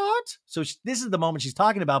start. So this is the moment she's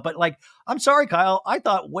talking about. But I'm sorry, Kyle. I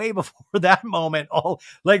thought way before that moment,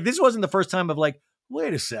 this wasn't the first time of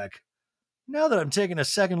wait a sec. Now that I'm taking a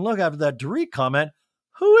second look after that Dorit comment,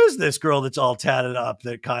 who is this girl that's all tatted up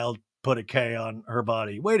that Kyle put a K on her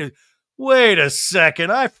body? Wait a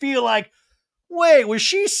second. I feel was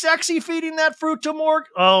she sexy feeding that fruit to Morgan?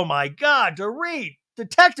 Oh my God, Dorit,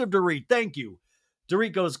 Detective Dorit, thank you.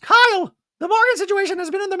 Dorit goes, Kyle, the Morgan situation has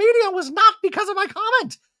been in the media and was not because of my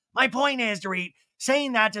comment. My point is, Dorit,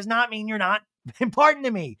 saying that does not mean you're not important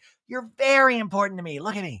to me. You're very important to me.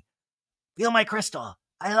 Look at me. Feel my crystal.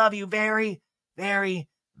 I love you very, very,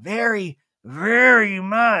 very, very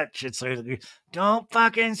much. It's don't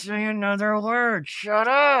fucking say another word. Shut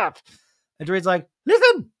up. And Dorit's like,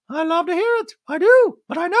 listen, I love to hear it. I do.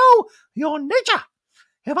 But I know your nature.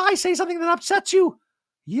 If I say something that upsets you,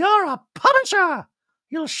 you're a punisher.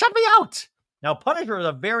 You'll shut me out. Now, punisher is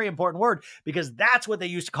a very important word because that's what they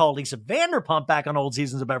used to call Lisa Vanderpump back on old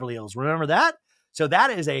seasons of Beverly Hills. Remember that? So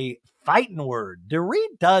that is a fighting word.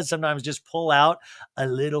 Dorit does sometimes just pull out a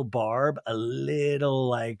little barb, a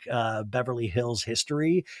little Beverly Hills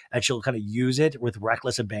history, and she'll kind of use it with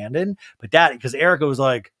reckless abandon. But that, because Erica was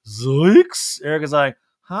like, Zoinks. Erica's like,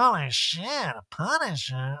 holy shit, a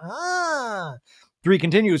punisher. Dorit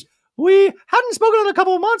continues, we hadn't spoken in a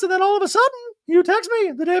couple of months, and then all of a sudden, you text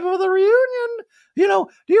me the day before the reunion. Do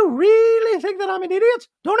you really think that I'm an idiot?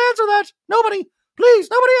 Don't answer that. Nobody. Please,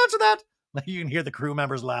 nobody answer that. You can hear the crew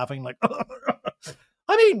members laughing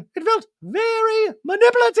I mean, it felt very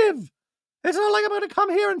manipulative. It's not like I'm going to come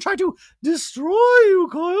here and try to destroy you,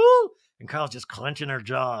 Kyle. And Kyle's just clenching her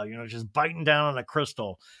jaw, just biting down on a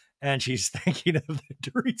crystal. And she's thinking of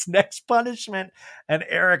Dorit's next punishment. And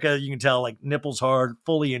Erica, you can tell, nipples hard,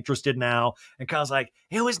 fully interested now. And Kyle's like,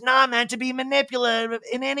 it was not meant to be manipulative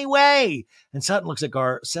in any way. And Sutton looks at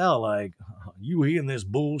Garcelle like, you hearing this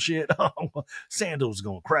bullshit? Sandal's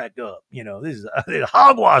going to crack up. This is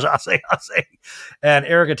hogwash, I say. And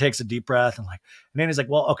Erica takes a deep breath and Nanny's like,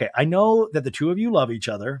 well, okay, I know that the two of you love each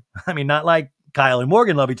other. I mean, not like Kyle and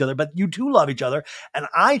Morgan love each other, but you two love each other. And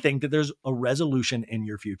I think that there's a resolution in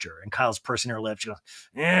your future. And Kyle's pursing her lips. She goes,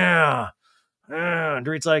 yeah. And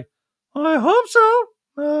Dorit's like, I hope so.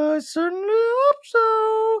 I certainly hope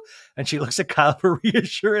so. And she looks at Kyle for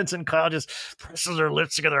reassurance, and Kyle just presses her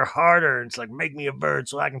lips together harder. And it's like, make me a bird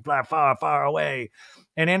so I can fly far, far away.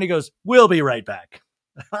 And Andy goes, we'll be right back.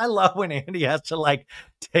 I love when Andy has to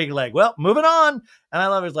take well, moving on. And I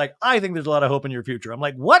love it's I think there's a lot of hope in your future. I'm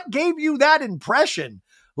like, what gave you that impression?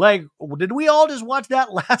 Did we all just watch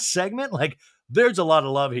that last segment? There's a lot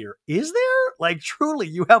of love here. Is there? Truly,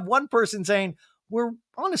 you have one person saying, we're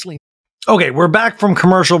honestly. Okay, we're back from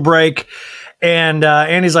commercial break. And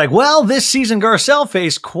Andy's like, well, this season Garcelle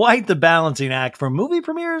faced quite the balancing act, from movie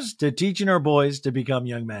premieres to teaching her boys to become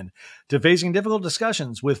young men to facing difficult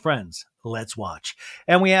discussions with friends. Let's watch.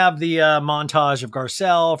 And we have the montage of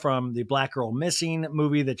Garcelle from the Black Girl Missing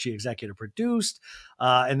movie that she executive produced.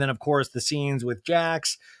 And then, of course, the scenes with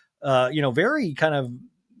Jax, very kind of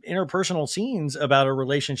interpersonal scenes about a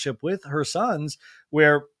relationship with her sons,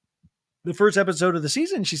 where the first episode of the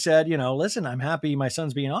season, she said, listen, I'm happy my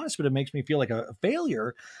son's being honest, but it makes me feel like a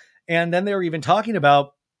failure. And then they were even talking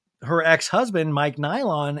about her ex-husband, Mike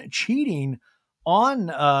Nylon, cheating on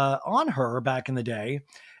her back in the day.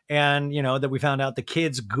 And, that we found out the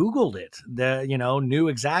kids Googled it, knew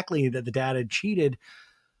exactly that the dad had cheated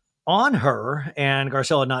on her, and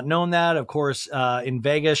Garcelle had not known that. Of course, in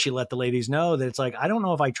Vegas, she let the ladies know that it's like, I don't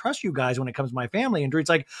know if I trust you guys when it comes to my family. And Dorit's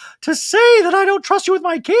like, to say that I don't trust you with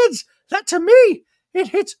my kids, that to me, it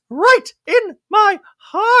hits right in my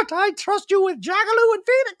heart. I trust you with Jagaloo and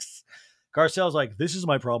Phoenix. Garcelle's like, this is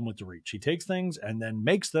my problem with Dorit. She takes things and then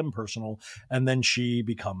makes them personal, and then she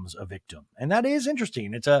becomes a victim. And that is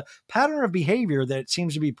interesting. It's a pattern of behavior that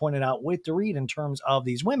seems to be pointed out with Dorit in terms of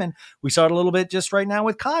these women. We saw it a little bit just right now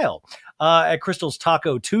with Kyle at Crystal's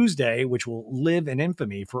Taco Tuesday, which will live in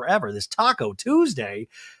infamy forever. This Taco Tuesday.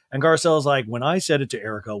 And Garcelle's like, when I said it to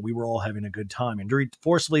Erica, we were all having a good time. And Dorit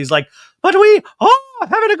forcibly is like, but we are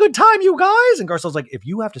having a good time, you guys. And Garcelle's like, if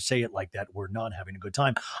you have to say it like that, we're not having a good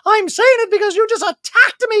time. I'm saying it because you just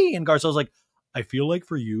attacked me. And Garcelle's like, I feel like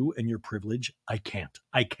for you and your privilege, I can't.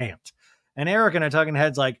 And Erica in a talking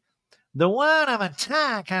head's like, the word of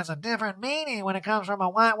attack has a different meaning when it comes from a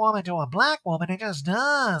white woman to a black woman. It just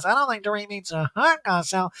does. I don't think Dorit means to hurt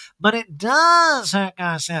Garcelle, but it does hurt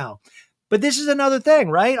Garcelle. But this is another thing,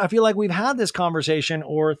 right? I feel like we've had this conversation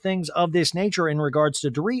or things of this nature in regards to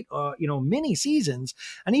Dorit, many seasons,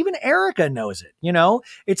 and even Erica knows it.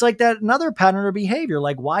 It's like that another pattern of behavior.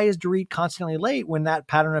 Like, why is Dorit constantly late when that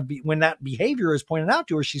pattern of when that behavior is pointed out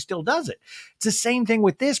to her? She still does it. It's the same thing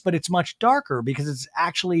with this, but it's much darker because it's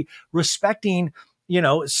actually respecting,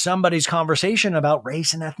 somebody's conversation about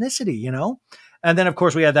race and ethnicity. And then of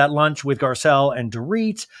course we had that lunch with Garcelle and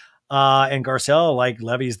Dorit. And Garcelle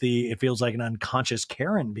levies it feels like an unconscious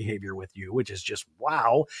Karen behavior with you, which is just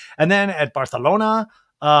wow. And then at Barcelona,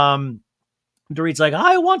 Dorit's like,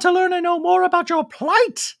 I want to learn and know more about your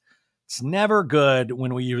plight. It's never good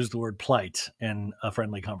when we use the word plight in a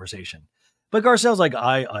friendly conversation. But Garcelle's like,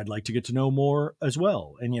 I'd like to get to know more as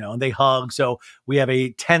well. And, and they hug. So we have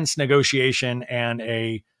a tense negotiation and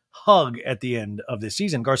a hug at the end of this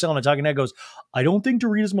season. Garcelle in a talking head goes, I don't think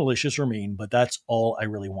Dorit is malicious or mean, but that's all I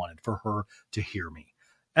really wanted, for her to hear me.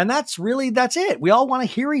 And that's it. We all want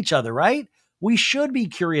to hear each other, right? We should be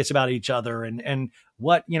curious about each other and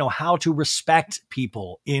what, how to respect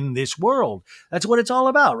people in this world. That's what it's all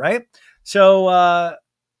about, right? So,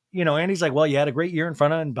 Andy's like, well, you had a great year in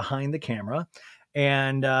front of and behind the camera.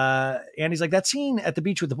 And Andy's like, that scene at the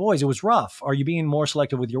beach with the boys, it was rough. Are you being more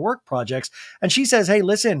selective with your work projects? And she says, hey,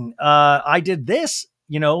 listen, I did this,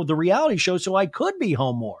 the reality show, so I could be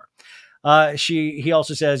home more. He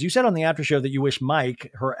also says, you said on the after show that you wish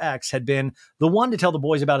Mike, her ex, had been the one to tell the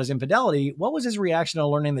boys about his infidelity. What was his reaction to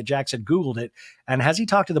learning that Jax had Googled it? And has he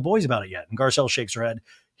talked to the boys about it yet? And Garcelle shakes her head.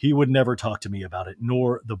 He would never talk to me about it,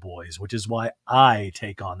 nor the boys, which is why I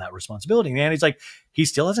take on that responsibility. And Andy's like, he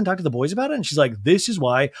still hasn't talked to the boys about it? And she's like, this is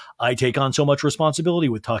why I take on so much responsibility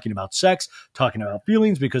with talking about sex, talking about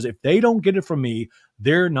feelings, because if they don't get it from me,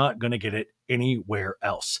 they're not going to get it anywhere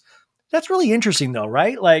else. That's really interesting though,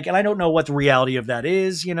 right? And I don't know what the reality of that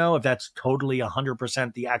is, if that's totally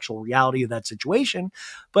 100% the actual reality of that situation.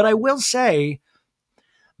 But I will say,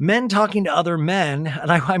 men talking to other men,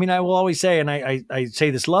 and I will always say, and I say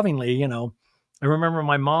this lovingly, I remember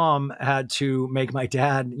my mom had to make my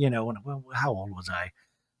dad, how old was I?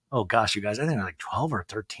 Oh gosh, you guys, I think I was like 12 or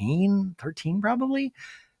 13 probably.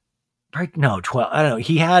 Right? No, 12. I don't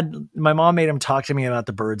know. My mom made him talk to me about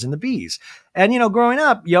the birds and the bees. And, growing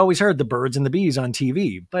up, you always heard the birds and the bees on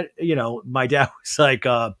TV. But, my dad was like,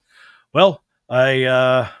 when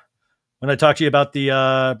I talk to you about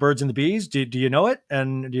the birds and the bees, do you know it?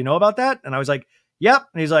 And do you know about that? And I was like, yep.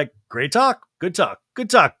 And he's like, great talk. Good talk.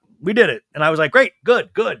 We did it. And I was like, great,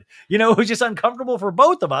 good. It was just uncomfortable for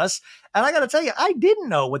both of us. And I got to tell you, I didn't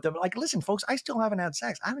know what listen, folks, I still haven't had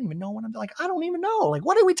sex. I don't even know what I don't even know.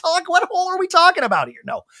 What hole are we talking about here?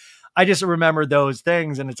 No, I just remember those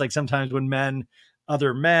things. And it's like sometimes when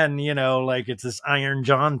other men, it's this Iron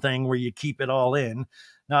John thing where you keep it all in.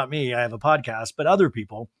 Not me. I have a podcast, but other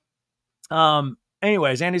people.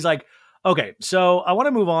 Anyways, Andy's like, okay, so I want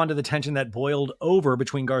to move on to the tension that boiled over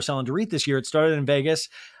between Garcelle and Dorit this year. It started in Vegas.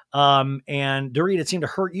 And Dorit, it seemed to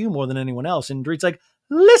hurt you more than anyone else. And Dorit's like,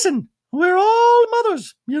 listen, we're all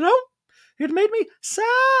mothers, It made me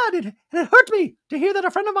sad. It hurt me to hear that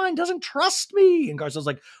a friend of mine doesn't trust me. And Garcelle's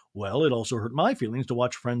like, well, it also hurt my feelings to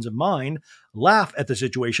watch friends of mine laugh at the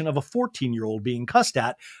situation of a 14-year-old being cussed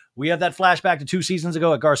at. We have that flashback to 2 seasons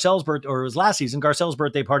ago at Garcelle's birthday, or it was last season, Garcelle's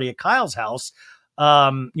birthday party at Kyle's house.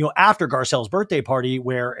 After Garcelle's birthday party,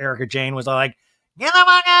 where Erica Jane was like, get the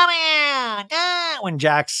fuck out of here. When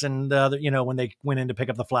Jax and the other, when they went in to pick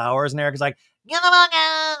up the flowers, and Erica's like, get the fuck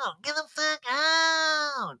out. Get the fuck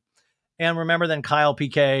out. And remember then Kyle,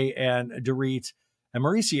 PK, and Dorit and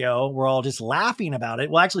Mauricio were all just laughing about it.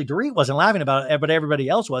 Well, actually, Dorit wasn't laughing about it, but everybody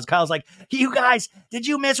else was. Kyle's like, you guys, did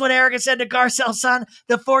you miss what Erica said to Garcelle's son,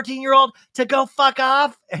 the 14-year-old, to go fuck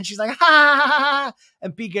off? And she's like, ha, ha, ha, ha.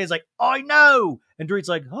 And PK's like, I know. And Dorit's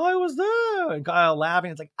like, I was there. And Kyle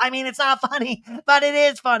laughing. It's like, I mean, it's not funny, but it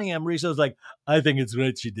is funny. And Mauricio's like, I think it's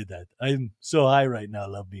great she did that. I'm so high right now,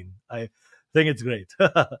 love bean. I think it's great.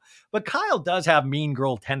 But Kyle does have mean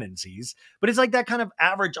girl tendencies, but it's like that kind of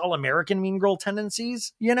average all-American mean girl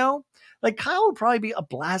tendencies, you know? Like Kyle would probably be a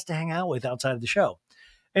blast to hang out with outside of the show.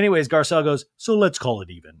 Anyways, Garcelle goes, so let's call it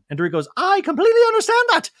even. And Dorit goes, I completely understand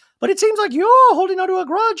that, but it seems like you're holding on to a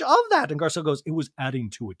grudge of that. And Garcelle goes, it was adding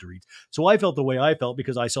to it, Dorit. So I felt the way I felt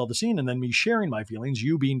because I saw the scene and then me sharing my feelings,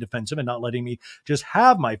 you being defensive and not letting me just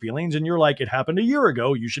have my feelings. And you're like, it happened a year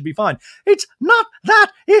ago. You should be fine. It's not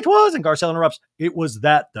that. It was. And Garcelle interrupts. It was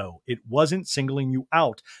that, though. It wasn't singling you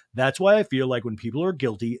out. That's why I feel like when people are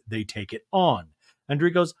guilty, they take it on. And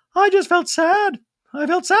Dorit goes, I just felt sad. I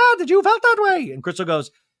felt sad that you felt that way. And Crystal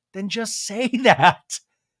goes, then just say that.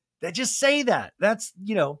 Just say that. That's,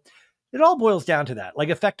 you know, it all boils down to that. Like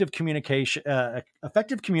effective communication,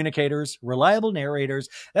 effective communicators, reliable narrators.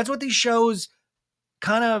 That's what these shows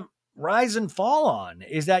kind of rise and fall on,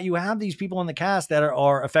 is that you have these people in the cast that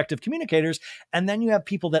are effective communicators, and then you have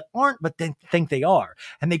people that aren't, but then think they are.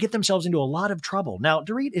 And they get themselves into a lot of trouble. Now,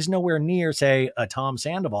 Dorit is nowhere near, say, a Tom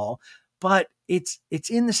Sandoval, but it's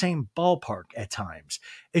in the same ballpark at times.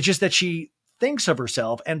 It's just that she thinks of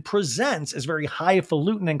herself and presents as very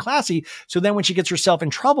highfalutin and classy. So then when she gets herself in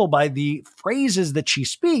trouble by the phrases that she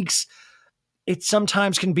speaks, it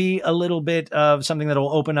sometimes can be a little bit of something that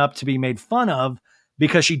will open up to be made fun of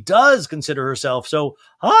because she does consider herself so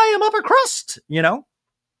I am upper crust, you know?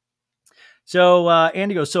 So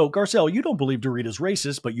Andy goes, so Garcelle, you don't believe Dorit is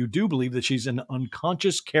racist, but you do believe that she's an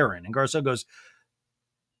unconscious Karen. And Garcelle goes,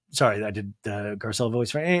 sorry, I did Garcelle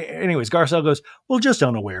voice. Anyways, Garcelle goes, well, just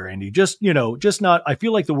unaware, Andy. Just, you know, just not, I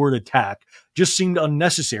feel like the word attack just seemed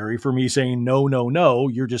unnecessary for me saying, no, no, no,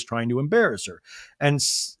 you're just trying to embarrass her. And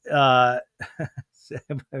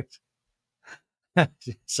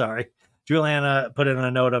sorry, Juliana put in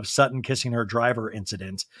a note of Sutton kissing her driver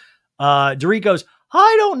incident. Dorit goes,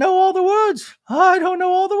 I don't know all the words. I don't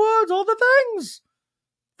know all the words, all the things.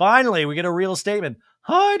 Finally, we get a real statement.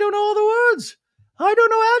 I don't know all the words. I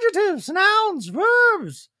don't know adjectives, nouns,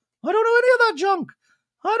 verbs. I don't know any of that junk.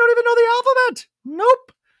 I don't even know the alphabet.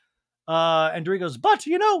 Nope. And Dorit goes, but,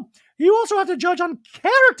 you know, you also have to judge on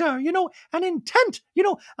character, you know, and intent. You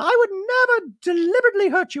know, I would never deliberately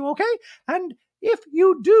hurt you, okay? And if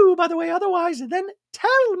you do, by the way, otherwise, then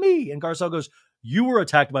tell me. And Garcelle goes, you were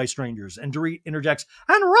attacked by strangers. And Dorit interjects,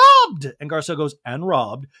 and robbed. And Garcelle goes, and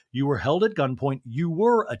robbed. You were held at gunpoint. You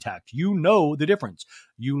were attacked. You know the difference.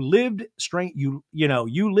 You lived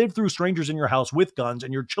you lived through strangers in your house with guns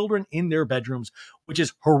and your children in their bedrooms, which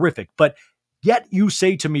is horrific. But yet you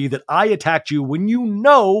say to me that I attacked you when you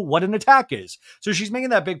know what an attack is. So she's making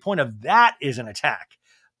that big point of that is an attack.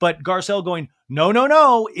 But Garcelle going, no, no,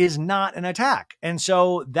 no, is not an attack. And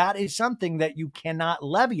so that is something that you cannot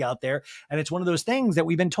levy out there. And it's one of those things that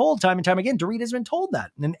we've been told time and time again. Dorit has been told that.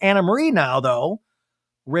 And Anna Marie now, though,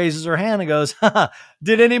 raises her hand and goes,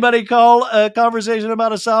 did anybody call a conversation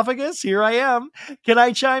about esophagus? Here I am. Can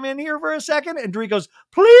I chime in here for a second? And Dorit goes,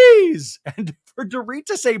 please. And for Dorit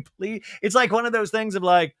to say please, it's like one of those things of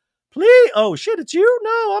like, please, oh shit, it's you?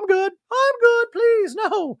 No, I'm good. I'm good. Please,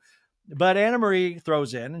 no. But Anna Marie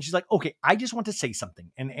throws in and she's like, okay, I just want to say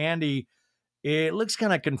something. And Andy, it looks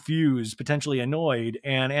kind of confused, potentially annoyed.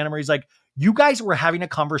 And Anna Marie's like, you guys were having a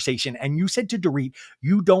conversation and you said to Dorit,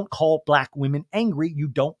 you don't call black women angry. You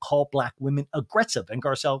don't call black women aggressive. And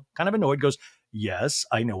Garcelle, kind of annoyed, goes, yes,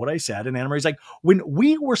 I know what I said. And Anna Marie's like, when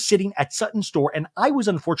we were sitting at Sutton's store and I was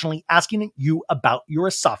unfortunately asking you about your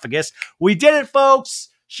esophagus, we did it, folks.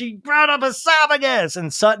 She brought up esophagus.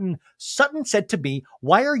 And Sutton said to me,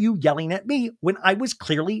 why are you yelling at me when I was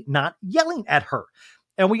clearly not yelling at her?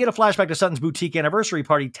 And we get a flashback to Sutton's boutique anniversary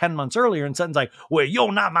party 10 months earlier. And Sutton's like, well,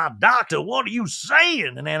 you're not my doctor. What are you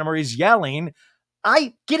saying? And Anna Marie's yelling,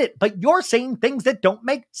 I get it, but you're saying things that don't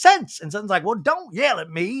make sense. And Sutton's like, well, don't yell at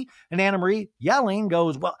me. And Anna Marie yelling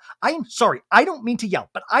goes, well, I'm sorry. I don't mean to yell,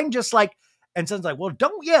 but I'm just like, and Sutton's like, well,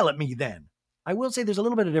 don't yell at me then. I will say there's a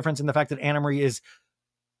little bit of difference in the fact that Anna Marie is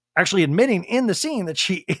actually admitting in the scene that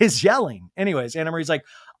she is yelling. Anyways, Anna Marie's like,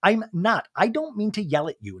 I'm not. I don't mean to yell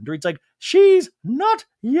at you. And Dorit's like, she's not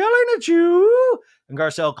yelling at you. And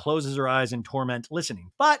Garcelle closes her eyes in torment,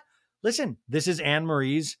 listening. But listen, this is Anne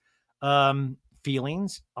Marie's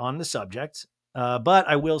feelings on the subject. But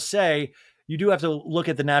I will say, you do have to look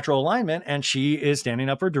at the natural alignment, and she is standing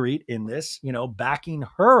up for Dorit in this, backing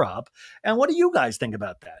her up. And what do you guys think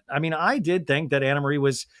about that? I mean, I did think that Anna Marie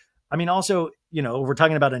was, I mean, also, we're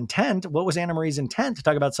talking about intent. What was Anna Marie's intent to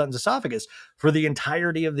talk about Sutton's esophagus for the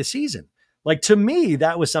entirety of the season? Like, to me,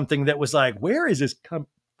 that was something that was like, where is this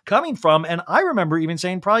coming from? And I remember even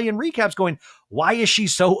saying, probably in recaps, going, why is she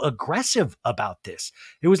so aggressive about this?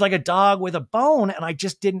 It was like a dog with a bone, and I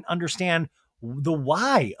just didn't understand the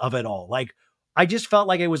why of it all. Like, I just felt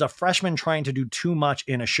like it was a freshman trying to do too much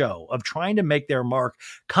in a show, of trying to make their mark,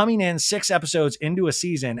 coming in 6 episodes into a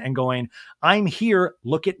season and going, I'm here,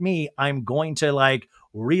 look at me, I'm going to like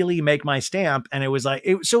really make my stamp. And it was like,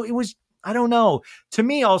 it was, I don't know. To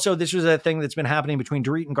me, also, this was a thing that's been happening between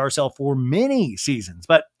Dorit and Garcelle for many seasons.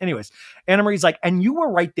 But anyways, Anna Marie's like, and you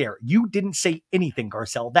were right there. You didn't say anything,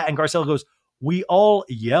 Garcelle. And Garcelle goes, we all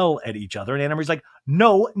yell at each other. And Anna Marie's like,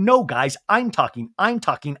 no, guys, I'm talking.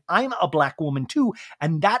 I'm a black woman too.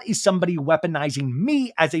 And that is somebody weaponizing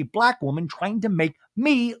me as a black woman, trying to make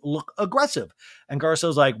me look aggressive. And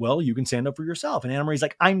Garcelle's like, well, you can stand up for yourself. And Anna Marie's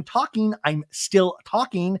like, I'm talking. I'm still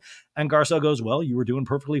talking. And Garcelle goes, well, you were doing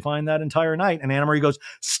perfectly fine that entire night. And Anna Marie goes,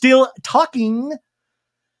 still talking.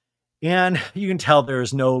 And you can tell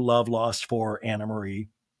there's no love lost for Anna Marie.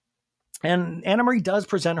 And Anna Marie does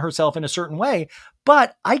present herself in a certain way,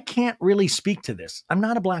 but I can't really speak to this. I'm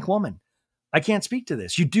not a black woman. I can't speak to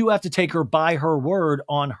this. You do have to take her by her word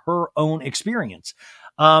on her own experience.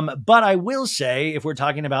 But I will say, if we're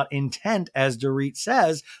talking about intent, as Dorit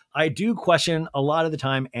says, I do question a lot of the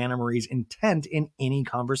time Anna Marie's intent in any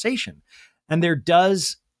conversation. And there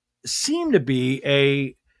does seem to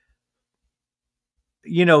be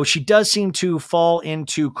she does seem to fall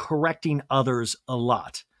into correcting others a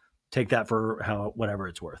lot. Take that for whatever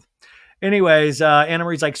it's worth. Anyways, Anna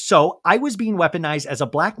Marie's like, so I was being weaponized as a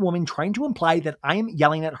black woman, trying to imply that I am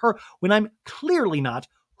yelling at her when I'm clearly not.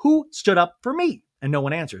 Who stood up for me? And no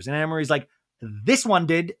one answers. And Anna Marie's like, this one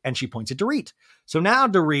did. And she points at Dorit. So now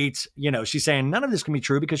Dorit, she's saying none of this can be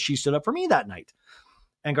true because she stood up for me that night.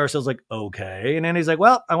 And Garcelle's like, okay. And Andy's like,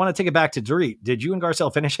 well, I want to take it back to Dorit. Did you and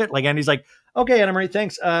Garcelle finish it? Like, Andy's like, okay, Anna Marie,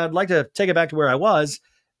 thanks. I'd like to take it back to where I was.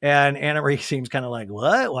 And Anna Marie seems kind of like,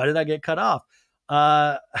 what? Why did I get cut off?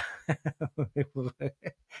 Anna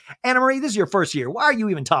Marie, this is your first year. Why are you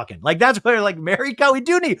even talking? Like, that's where, like,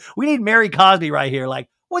 we need Mary Cosby right here. Like,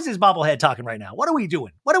 what's this bobblehead talking right now? What are we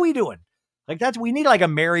doing? Like, we need like a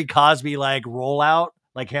Mary Cosby, like, rollout,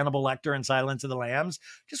 like Hannibal Lecter in Silence of the Lambs.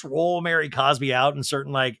 Just roll Mary Cosby out in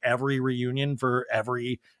certain, like, every reunion for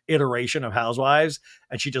every iteration of Housewives.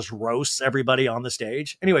 And she just roasts everybody on the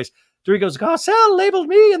stage. Anyways, Dorit goes, Garcelle labeled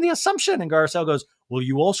me in the assumption. And Garcelle goes, well,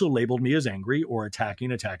 you also labeled me as angry or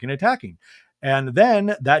attacking. And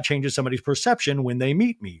then that changes somebody's perception when they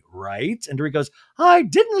meet me, right? And Dorit goes, I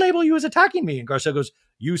didn't label you as attacking me. And Garcelle goes,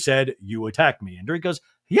 you said you attacked me. And Dorit goes,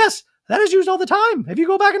 yes, that is used all the time. If you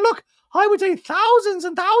go back and look, I would say thousands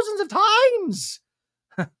and thousands of times.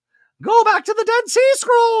 Go back to the Dead Sea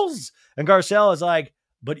Scrolls. And Garcelle is like,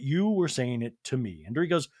 but you were saying it to me. And Dorit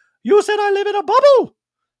goes, you said I live in a bubble.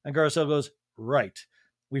 And Garcelle goes, right.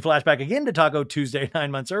 We flash back again to Taco Tuesday 9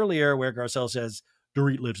 months earlier, where Garcelle says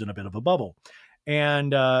Dorit lives in a bit of a bubble.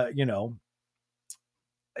 And,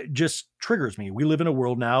 it just triggers me. We live in a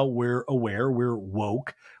world now, we're aware, we're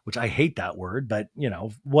woke, which I hate that word, but,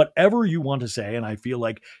 whatever you want to say. And I feel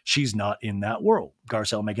like she's not in that world.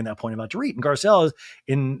 Garcelle making that point about Dorit. And Garcelle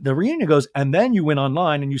in the reunion goes, and then you went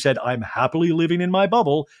online and you said, I'm happily living in my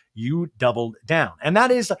bubble. You doubled down. And that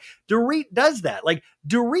is, Dorit does that. Like,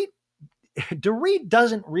 Dorit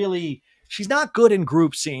doesn't really, she's not good in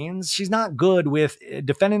group scenes. She's not good with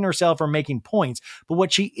defending herself or making points. But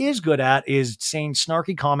what she is good at is saying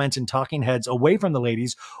snarky comments and talking heads away from the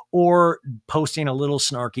ladies, or posting a little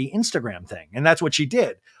snarky Instagram thing. And that's what she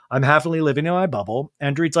did. I'm happily living in my bubble.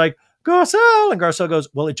 And Dorit's like, Garcelle. And Garcelle goes,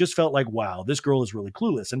 well, it just felt like, wow, this girl is really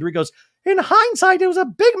clueless. And Dorit goes, in hindsight, it was a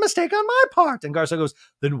big mistake on my part. And Garcelle goes,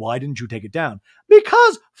 then why didn't you take it down?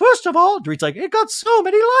 Because, first of all, Dorit's like, it got so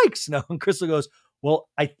many likes. No, and Crystal goes, well,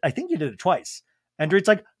 I think you did it twice. And Dorit's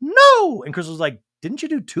like, no. And Crystal's like, didn't you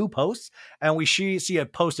do 2 posts? And we see a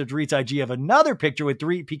post of Dorit's IG of another picture with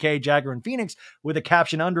Dorit, PK, Jagger, and Phoenix with a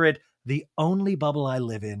caption under it, the only bubble I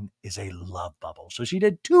live in is a love bubble. So she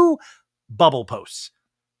did 2 bubble posts.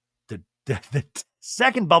 The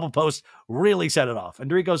second bubble post really set it off. And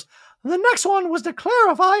Dorit goes, the next one was to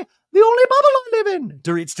clarify the only bubble I live in.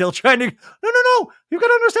 Dorit's still trying to, no, you got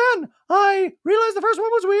to understand. I realized the first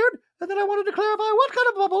one was weird, and then I wanted to clarify what kind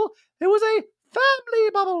of bubble. It was a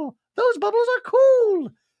family bubble. Those bubbles are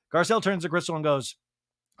cool. Garcelle turns to Crystal and goes,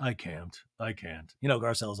 I can't.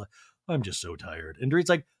 Garcelle's like, I'm just so tired. And Dorit's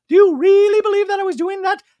like, do you really believe that I was doing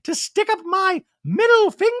that to stick up my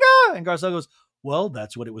middle finger? And Garcelle goes, well,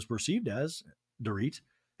 that's what it was perceived as, Dorit.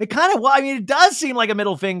 It kind of, well, I mean, it does seem like a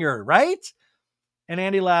middle finger, right? And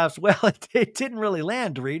Andy laughs, well, it didn't really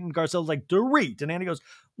land, Dorit. And Garcelle's like, Dorit. And Andy goes,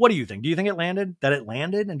 what do you think? Do you think it landed? That it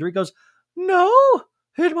landed? And Dorit goes, no,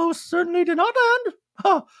 it most certainly did not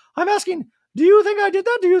land. I'm asking, do you think I did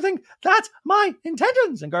that? Do you think that's my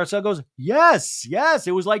intentions? And Garcelle goes, yes.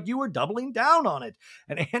 It was like you were doubling down on it.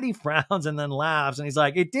 And Andy frowns and then laughs. And he's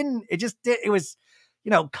like, it was,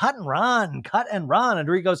 cut and run. And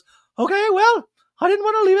Dorit goes, okay, well, I didn't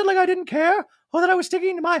want to leave it like I didn't care or that I was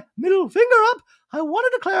sticking my middle finger up. I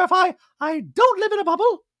wanted to clarify, I don't live in a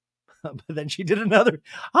bubble. But then she did another,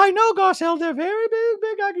 I know, Garcelle, they're very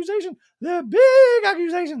big accusations. They're big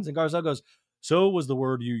accusations. And Garcelle goes, so was the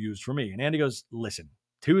word you used for me. And Andy goes, listen,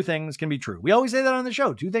 two things can be true. We always say that on the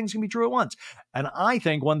show. Two things can be true at once. And I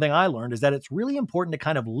think one thing I learned is that it's really important to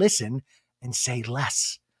kind of listen and say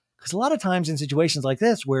less. Because a lot of times in situations like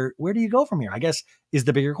this, where do you go from here? I guess is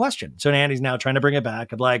the bigger question. So Andy's now trying to bring it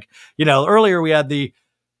back of like, earlier we had the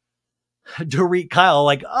Dorit Kyle,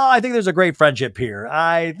 like, oh, I think there's a great friendship here.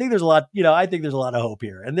 I think there's a lot, I think there's a lot of hope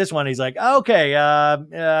here. And this one, he's like, okay,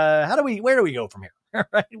 where do we go from here?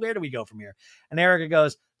 Right? Where do we go from here? And Erica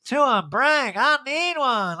goes, to a break. I need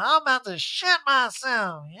one. I'm about to shit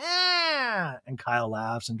myself. Yeah. And Kyle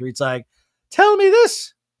laughs and Dorit's like, tell me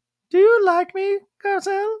this. Do you like me,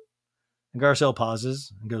 Garcelle? And Garcelle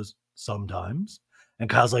pauses and goes, sometimes. And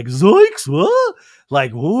Kyle's like, zoinks, what?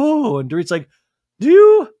 Like, whoa. And Dorit's like, do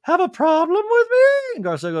you have a problem with me? And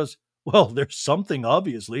Garcelle goes, well, there's something,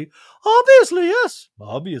 obviously. Obviously, yes.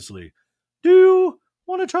 Obviously. Do you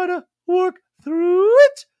want to try to work through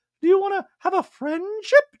it? Do you want to have a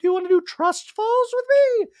friendship? Do you want to do trust falls with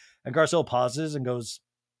me? And Garcelle pauses and goes,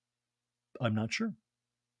 I'm not sure.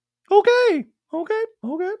 Okay.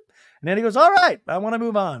 And then he goes, all right, I want to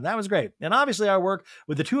move on. That was great. And obviously our work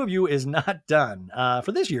with the two of you is not done.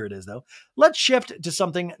 For this year it is, though. Let's shift to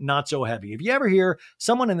something not so heavy. If you ever hear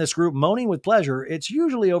someone in this group moaning with pleasure, it's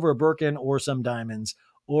usually over a Birkin or some diamonds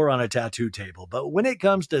or on a tattoo table. But when it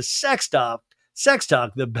comes to sex talk,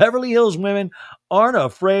 the Beverly Hills women aren't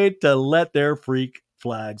afraid to let their freak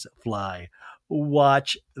flags fly.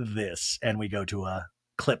 Watch this. And we go to a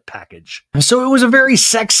clip package. So it was a very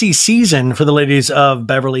sexy season for the ladies of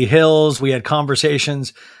Beverly Hills. We had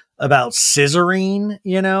conversations about scissoring,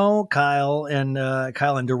 Kyle and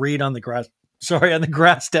Dorit on the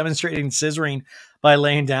grass demonstrating scissoring by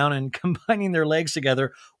laying down and combining their legs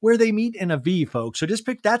together where they meet in a V, folks. So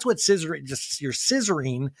that's what scissoring, just your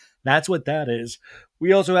scissoring. That's what that is.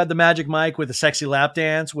 We also had the Magic Mike with a sexy lap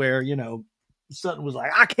dance where, Sutton was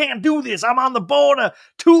like, I can't do this. I'm on the board of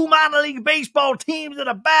 2 minor league baseball teams and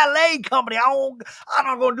a ballet company. I'm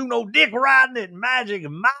not going to do no dick riding at Magic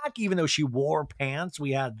Mike, even though she wore pants.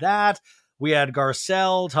 We had that. We had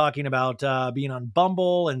Garcelle talking about being on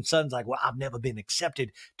Bumble, and Sutton's like, well, I've never been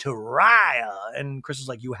accepted to Raya. And Chris was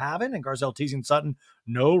like, you haven't? And Garcelle teasing Sutton,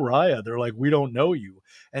 no, Raya. They're like, we don't know you.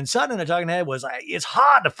 And Sutton in a talking head was like, it's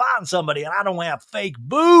hard to find somebody, and I don't have fake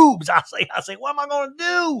boobs. I say, what am I going to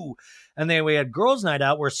do? And then we had girls' night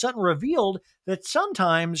out where Sutton revealed that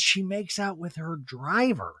sometimes she makes out with her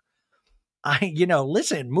driver.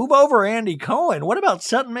 Listen, move over Andy Cohen. What about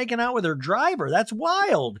Sutton making out with her driver? That's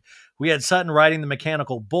wild. We had Sutton riding the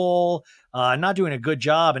mechanical bull, not doing a good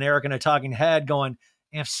job, and Eric in a talking head going,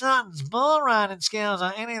 if Sutton's bull riding skills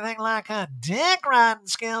are anything like her dick riding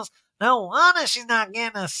skills, no wonder she's not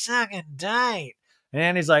getting a second date.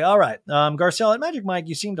 And he's like, all right, Garcelle, at Magic Mike,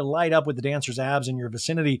 you seem to light up with the dancer's abs in your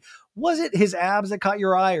vicinity. Was it his abs that caught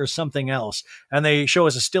your eye or something else? And they show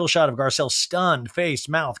us a still shot of Garcelle's stunned face,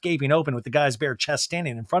 mouth gaping open with the guy's bare chest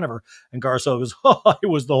standing in front of her. And Garcelle goes, oh, it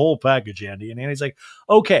was the whole package, Andy. And Andy's like,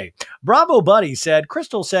 okay. Bravo Buddy said,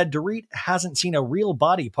 Crystal said Dorit hasn't seen a real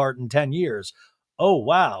body part in 10 years. Oh,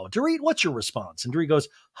 wow. Dorit, what's your response? And Dorit goes,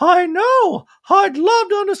 I know. I'd love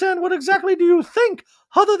to understand what exactly do you think,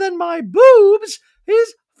 other than my boobs,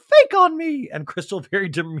 is fake on me. And Crystal very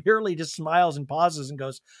demurely just smiles and pauses and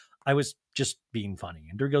goes, I was just being funny.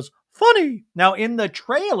 And Dorit goes, funny. Now, in the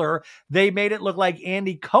trailer, they made it look like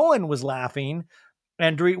Andy Cohen was laughing.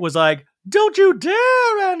 And Dorit was like, don't you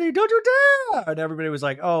dare, Andy, don't you dare. And everybody was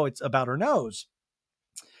like, oh, it's about her nose.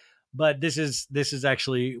 But this is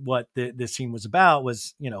actually what this scene was about,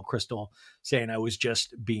 was, Crystal saying I was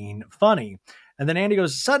just being funny. And then Andy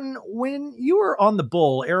goes, Sutton, when you were on the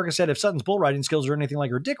bull, Erica said if Sutton's bull riding skills are anything like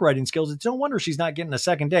her dick riding skills, it's no wonder she's not getting a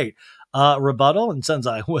second date. Rebuttal? And Sutton's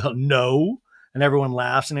like, well, no. And everyone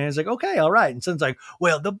laughs. And Andy's like, okay, all right. And Sutton's like,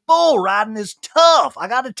 well, the bull riding is tough. I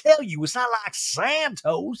got to tell you, it's not like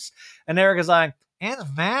Santos. And Erica's like, it's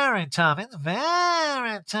very tough. It's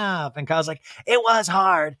very tough. And Kyle's like, it was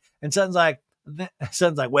hard. And Sutton's like,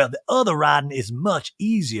 well, the other riding is much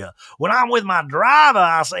easier. When I'm with my driver,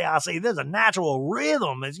 I say, there's a natural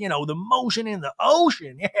rhythm. It's, the motion in the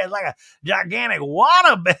ocean. Yeah, it's like a gigantic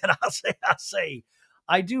waterbed. I say,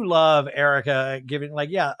 I do love Erica giving,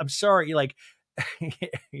 like, yeah, I'm sorry. Like,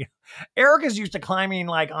 Erica's used to climbing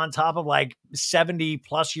like on top of like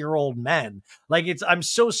 70-plus-year-old men. Like, I'm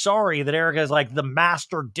so sorry that Erica is like the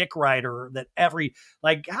master dick rider that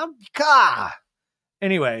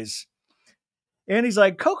anyways. And he's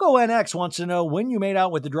like, Coco NX wants to know when you made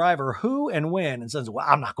out with the driver, who and when. And says, well,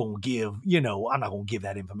 I'm not going to give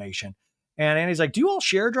that information. And Andy's like, do you all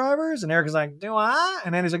share drivers? And Erica's like, do I?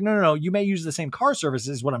 And Andy's like, no. You may use the same car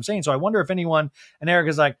services is what I'm saying. So I wonder if anyone, and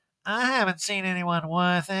Erica's like, I haven't seen anyone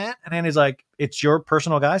worth it. And Andy's like, it's your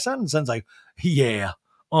personal guy, son? And Son's like, yeah.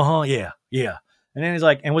 Yeah. And Andy's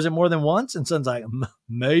like, and was it more than once? And Son's like,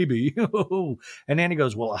 maybe. And Andy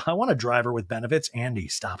goes, well, I want a driver with benefits. Andy,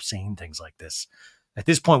 stop saying things like this. At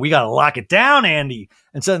this point, we got to lock it down, Andy.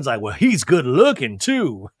 And Son's like, well, he's good looking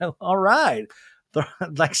too. All right.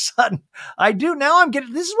 Like, Sutton, I do. Now I'm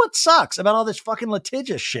getting, this is what sucks about all this fucking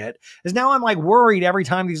litigious shit is now I'm like worried every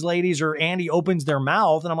time these ladies or Andy opens their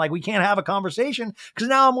mouth and I'm like, we can't have a conversation because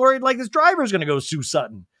now I'm worried like this driver is going to go sue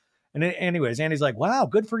Sutton. And anyways, Andy's like, wow,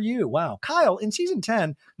 good for you. Wow. Kyle, in season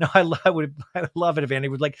 10, no, I would love it if Andy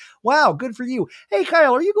was like, wow, good for you. Hey,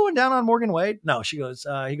 Kyle, are you going down on Morgan Wade? No, he goes,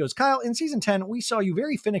 Kyle, in season 10, we saw you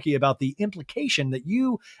very finicky about the implication that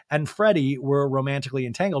you and Freddie were romantically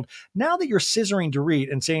entangled. Now that you're scissoring Dorit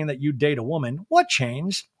and saying that you date a woman, what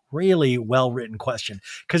changed? Really well-written question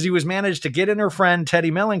because he was managed to get in her friend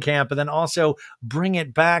Teddy Mellencamp and then also bring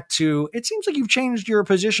it back to, it seems like you've changed your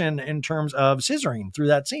position in terms of scissoring through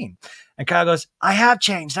that scene. And Kyle goes, I have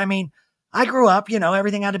changed. I mean, I grew up,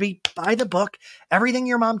 everything had to be by the book. Everything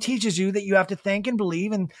your mom teaches you that you have to think and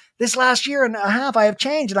believe. And this last year and a half, I have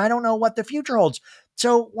changed and I don't know what the future holds.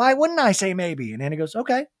 So why wouldn't I say maybe? And Andy goes,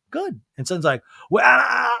 okay, good. And Son's like, well,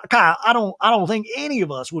 Kyle, I don't think any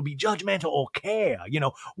of us would be judgmental or care.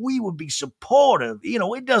 We would be supportive.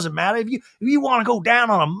 It doesn't matter if you want to go down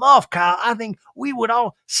on a muff, Kyle. I think we would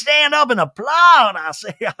all stand up and applaud. I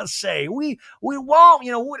say, we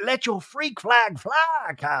won't, let your freak flag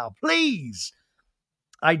fly, Kyle, please.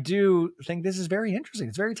 I do think this is very interesting.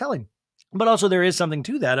 It's very telling. But also there is something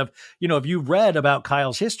to that of, if you've read about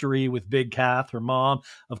Kyle's history with Big Kath, her mom,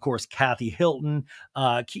 of course, Kathy Hilton,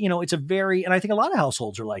 it's and I think a lot of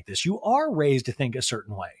households are like this. You are raised to think a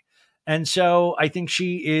certain way. And so I think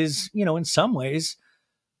she is, in some ways,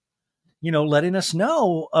 letting us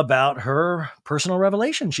know about her personal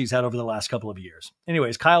revelation she's had over the last couple of years.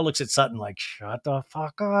 Anyways, Kyle looks at Sutton like, shut the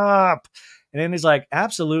fuck up. And then he's like,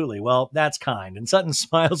 absolutely. Well, that's kind. And Sutton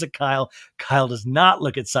smiles at Kyle. Kyle does not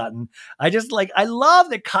look at Sutton. I love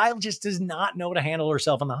that Kyle just does not know to handle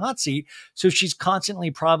herself on the hot seat. So she's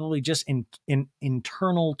constantly probably just in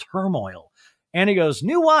internal turmoil. And he goes,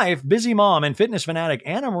 new wife, busy mom, and fitness fanatic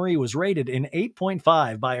Anna Marie was rated an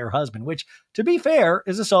 8.5 by her husband, which, to be fair,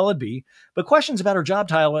 is a solid B. But questions about her job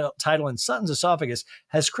title in Sutton's esophagus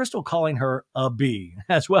has Crystal calling her a B,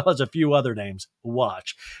 as well as a few other names.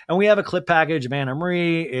 Watch. And we have a clip package of Anna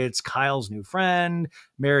Marie. It's Kyle's new friend,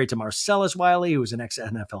 married to Marcellus Wiley, who's an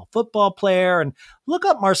ex-NFL football player. And look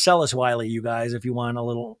up Marcellus Wiley, you guys, if you want a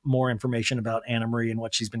little more information about Anna Marie and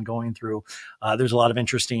what she's been going through. There's a lot of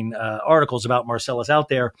interesting articles about Marcellus out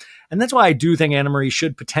there. And that's why I do think Anna Marie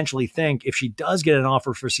should potentially think, if she does get an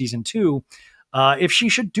offer for season 2, if she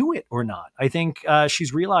should do it or not. I think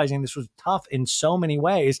she's realizing this was tough in so many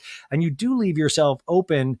ways. And you do leave yourself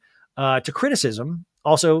open to criticism,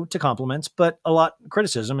 also to compliments, but a lot of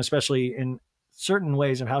criticism, especially in certain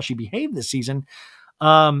ways of how she behaved this season.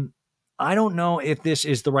 I don't know if this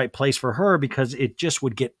is the right place for her because it just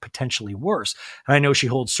would get potentially worse. And I know she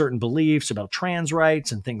holds certain beliefs about trans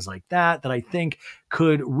rights and things like that I think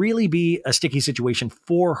could really be a sticky situation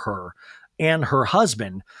for her and her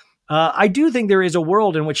husband. I do think there is a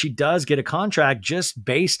world in which she does get a contract just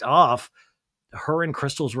based off her and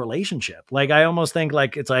Crystal's relationship. Like, I almost think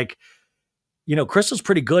Crystal's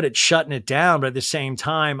pretty good at shutting it down, but at the same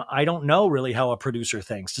time, I don't know really how a producer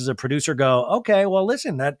thinks. Does a producer go, okay, well,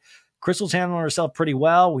 listen, that Crystal's handling herself pretty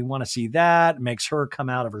well. We want to see that. It makes her come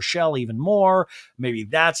out of her shell even more. Maybe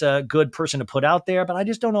that's a good person to put out there, but I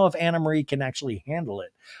just don't know if Anna Marie can actually handle it.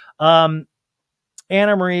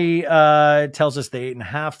 Anna Marie tells us the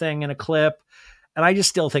 8.5 thing in a clip, and I just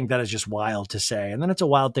still think that is just wild to say. And then it's a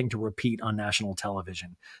wild thing to repeat on national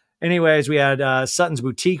television. Anyways, we had Sutton's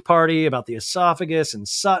boutique party about the esophagus and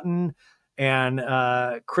Sutton, and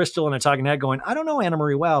Crystal in a talking head going, I don't know Anna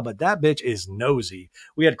Marie well, but that bitch is nosy.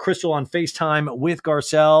 We had Crystal on FaceTime with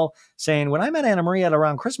Garcelle saying, when I met Anna Marie at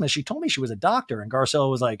around Christmas, she told me she was a doctor. And Garcelle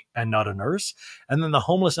was like, and not a nurse. And then the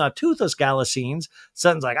homeless, not toothless gala scenes,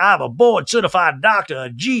 Sutton's like, I'm a board certified doctor, a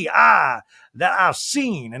GI that I've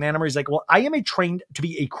seen. And Anna Marie's like, well, I am trained to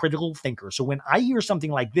be a critical thinker. So when I hear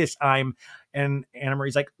something like this, and Anna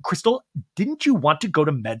Marie's like, Crystal, didn't you want to go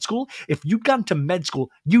to med school? If you'd gone to med school,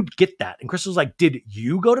 you'd get that. And Crystal's like, did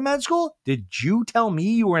you go to med school? Did you tell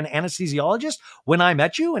me you were an anesthesiologist when I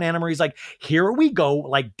met you? And Anna Marie's like, here we go,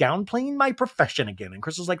 like downplaying my profession again. And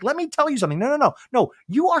Crystal's like, let me tell you something. No,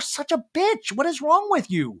 you are such a bitch. What is wrong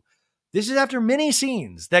with you? This is after many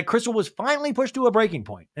scenes that Crystal was finally pushed to a breaking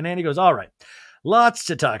point. And Andy goes, all right. Lots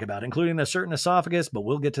to talk about, including a certain esophagus, but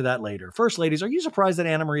we'll get to that later. First, ladies, are you surprised that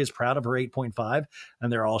Anna Marie is proud of her 8.5?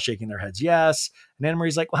 And they're all shaking their heads, yes. And Anna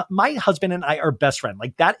Marie's like, well, my husband and I are best friends.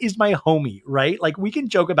 Like, that is my homie, right? Like, we can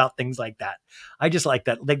joke about things like that. I just like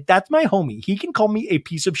that. Like, that's my homie. He can call me a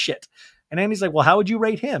piece of shit. And Andy's like, well, how would you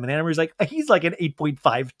rate him? And Anna Marie's like, he's like an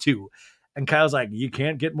 8.5 too. And Kyle's like, you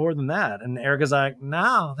can't get more than that. And Erica's like,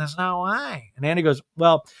 no, there's no way. And Andy goes,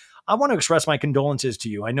 well, I want to express my condolences to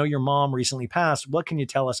you. I know your mom recently passed. What can you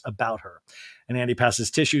tell us about her? And Andy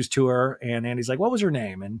passes tissues to her. And Andy's like, what was her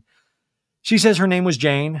name? And she says her name was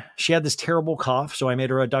Jane. She had this terrible cough. So I made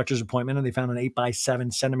her a doctor's appointment and they found an 8 by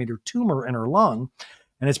 7 centimeter tumor in her lung.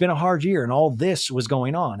 And it's been a hard year. And all this was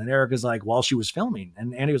going on. And Erica's like, while she was filming.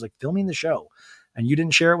 And Andy was like, filming the show. And you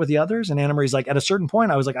didn't share it with the others? And Anna Marie's like, at a certain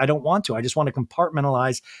point, I was like, I don't want to. I just want to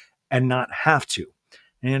compartmentalize and not have to.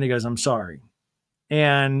 And Andy goes, I'm sorry.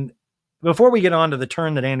 And before we get on to the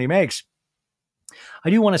turn that Andy makes, I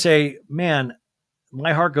do want to say, man,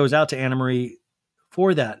 my heart goes out to Anna Marie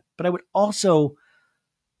for that. But I would also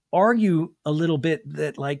argue a little bit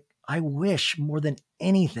that, like, I wish more than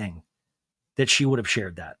anything that she would have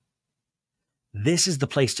shared that. This is the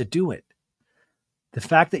place to do it. The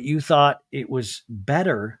fact that you thought it was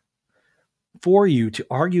better for you to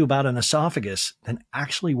argue about an esophagus than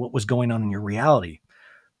actually what was going on in your reality.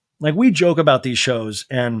 Like, we joke about these shows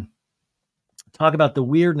and talk about the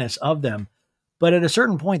weirdness of them, but at a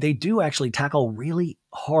certain point, they do actually tackle really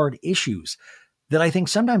hard issues that I think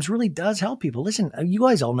sometimes really does help people. Listen, you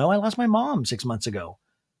guys all know I lost my mom 6 months ago.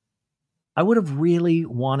 I would have really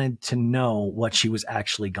wanted to know what she was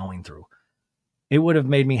actually going through. It would have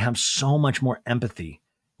made me have so much more empathy.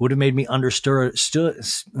 It would have made me understand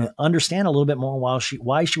a little bit more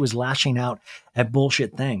why she was lashing out at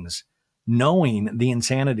bullshit things, knowing the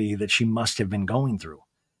insanity that she must have been going through.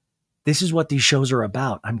 This is what these shows are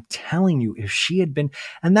about. I'm telling you, if she had been,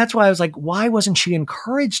 and that's why I was like, why wasn't she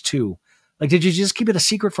encouraged to? Like, did you just keep it a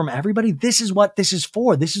secret from everybody? This is what this is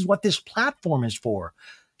for. This is what this platform is for.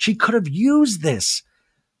 She could have used this.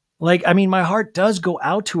 Like, I mean, my heart does go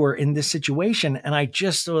out to her in this situation. And I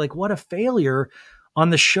just like, what a failure on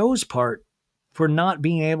the show's part for not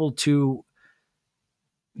being able to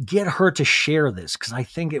get her to share this. Cause I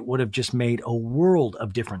think it would have just made a world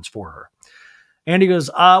of difference for her. Andy goes,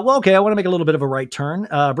 well, okay, I want to make a little bit of a right turn.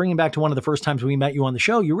 Bringing back to one of the first times we met you on the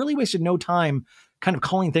show, you really wasted no time kind of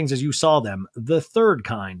calling things as you saw them. The third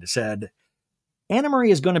kind said, Anna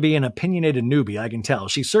Marie is going to be an opinionated newbie, I can tell.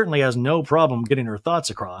 She certainly has no problem getting her thoughts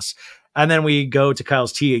across. And then we go to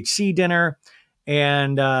Kyle's THC dinner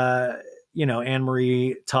and, Anna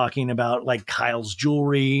Marie talking about like Kyle's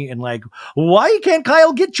jewelry and like, why can't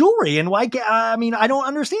Kyle get jewelry? And why can't, I don't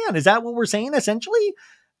understand. Is that what we're saying essentially?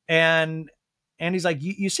 And he's like,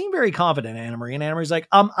 you seem very confident, Anna Marie. And Anna Marie's like,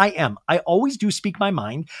 I am. I always do speak my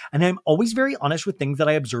mind. And I'm always very honest with things that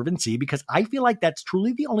I observe and see because I feel like that's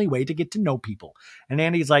truly the only way to get to know people. And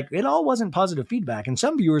Andy's like, it all wasn't positive feedback. In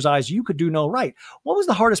some viewers' eyes, you could do no right. What was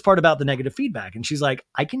the hardest part about the negative feedback? And she's like,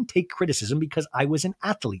 I can take criticism because I was an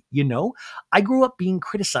athlete. I grew up being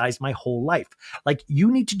criticized my whole life. Like, you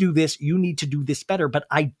need to do this. You need to do this better. But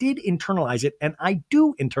I did internalize it and I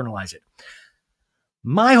do internalize it.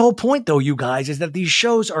 My whole point, though, you guys, is that these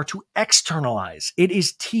shows are to externalize. It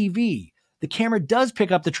is TV. The camera does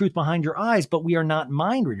pick up the truth behind your eyes, but we are not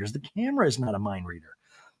mind readers. The camera is not a mind reader.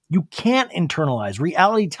 You can't internalize.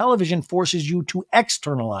 Reality television forces you to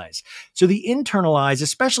externalize. So the internalize,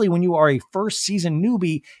 especially when you are a first season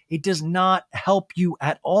newbie, it does not help you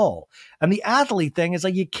at all. And the athlete thing is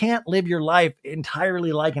like, you can't live your life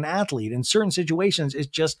entirely like an athlete. In certain situations,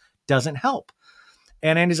 it just doesn't help.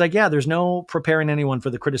 And Andy's like, yeah, there's no preparing anyone for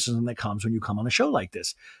the criticism that comes when you come on a show like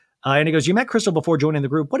this. And he goes, you met Crystal before joining the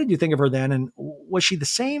group. What did you think of her then? And was she the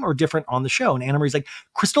same or different on the show? And Anna Marie's like,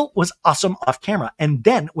 Crystal was awesome off camera. And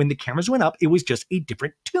then when the cameras went up, it was just a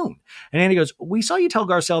different tune. And Andy goes, we saw you tell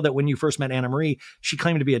Garcelle that when you first met Anna Marie, she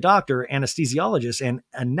claimed to be a doctor, anesthesiologist, and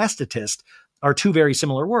anesthetist are two very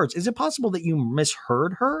similar words. Is it possible that you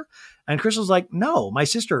misheard her? And Crystal's like, no, my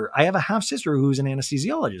sister, I have a half sister who's an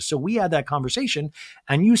anesthesiologist. So we had that conversation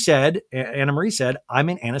and you said, Anna Marie said, I'm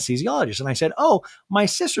an anesthesiologist. And I said, oh, my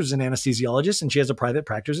sister's an anesthesiologist and she has a private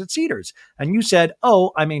practice at Cedars. And you said,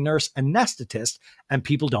 oh, I'm a nurse anesthetist and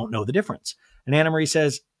people don't know the difference. And Anna Marie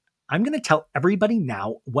says, I'm going to tell everybody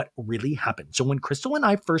now what really happened. So when Crystal and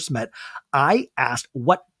I first met, I asked,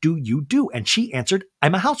 what do you do? And she answered,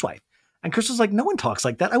 I'm a housewife. And Crystal's like, no one talks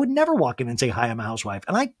like that. I would never walk in and say, hi, I'm a housewife.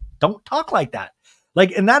 And I don't talk like that.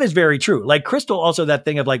 Like, and that is very true. Like Crystal, also that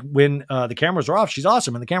thing of like, when the cameras are off, she's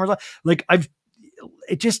awesome. And the cameras off, like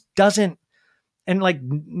it just doesn't. And like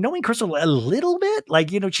knowing Crystal a little bit,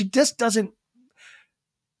 like, she just doesn't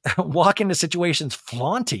walk into situations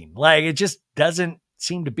flaunting. Like it just doesn't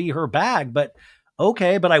seem to be her bag, but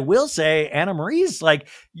okay. But I will say Anna Marie's like,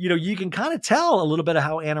 you can kind of tell a little bit of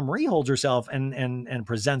how Anna Marie holds herself and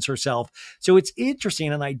presents herself. So it's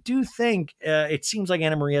interesting. And I do think it seems like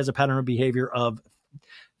Anna Marie has a pattern of behavior of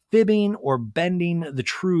fibbing or bending the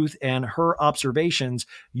truth, and her observations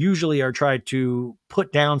usually are tried to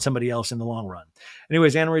put down somebody else in the long run.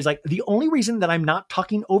 Anyways, Anna Marie's like, the only reason that I'm not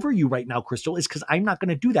talking over you right now, Crystal, is because I'm not going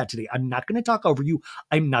to do that today. I'm not going to talk over you.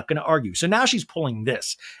 I'm not going to argue. So now she's pulling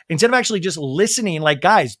this instead of actually just listening. Like,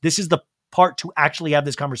 guys, this is the part to actually have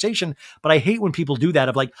this conversation. But I hate when people do that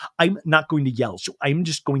of like, I'm not going to yell, so I'm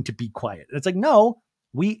just going to be quiet. And it's like, no,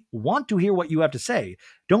 we want to hear what you have to say.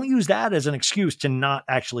 Don't use that as an excuse to not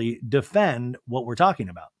actually defend what we're talking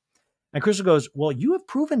about. And Crystal goes, well, you have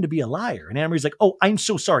proven to be a liar. And Anna Marie's like, oh, I'm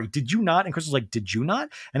so sorry. Did you not? And Crystal's like, did you not?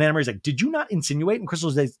 And Anna Marie's like, did you not insinuate? And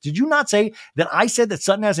Crystal says, did you not say that I said that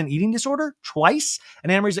Sutton has an eating disorder twice?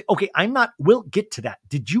 And Anna Marie's like, okay, we'll get to that.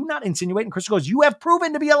 Did you not insinuate? And Crystal goes, you have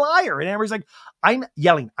proven to be a liar. And Anna Marie's like, I'm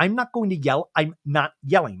yelling. I'm not going to yell. I'm not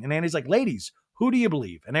yelling. And Anna's like, ladies, who do you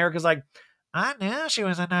believe? And Erica's like, I knew she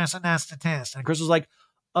was a nurse anesthetist. And Crystal's like,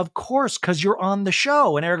 of course, because you're on the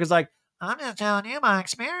show. And Erica's like, I'm just telling you my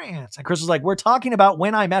experience. And Crystal's like, we're talking about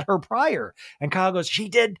when I met her prior. And Kyle goes, she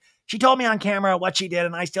told me on camera what she did,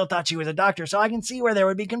 and I still thought she was a doctor, so I can see where there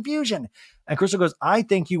would be confusion. And Crystal goes, I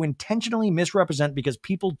think you intentionally misrepresent because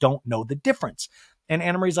people don't know the difference. And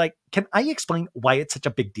Anna Marie's like, can I explain why it's such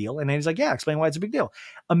a big deal? And Andy's like, yeah, explain why it's a big deal.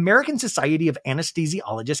 American Society of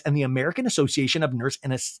Anesthesiologists and the American Association of Nurse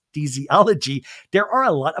Anesthesiology, there are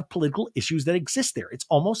a lot of political issues that exist there. It's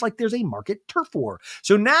almost like there's a market turf war.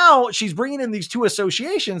 So now she's bringing in these two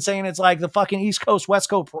associations saying it's like the fucking East Coast, West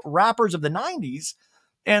Coast rappers of the 90s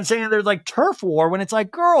and saying there's like turf war when it's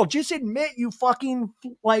like, girl, just admit you fucking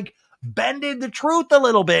like bended the truth a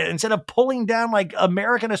little bit instead of pulling down like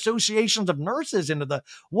American associations of nurses into the,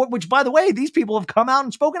 which by the way, these people have come out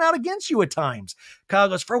and spoken out against you at times. Kyle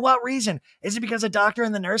goes, for what reason? Is it because a doctor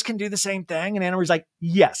and the nurse can do the same thing? And Anna Marie's like,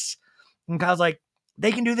 yes. And Kyle's like,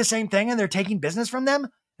 they can do the same thing and they're taking business from them?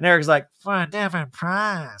 And Eric's like, for a different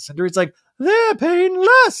price. And Dorit's like, they're paying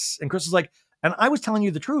less. And Crystal's like, and I was telling you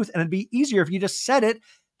the truth and it'd be easier if you just said it,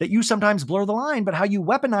 that you sometimes blur the line, but how you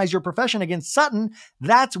weaponize your profession against Sutton,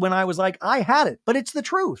 that's when I was like, I had it, but it's the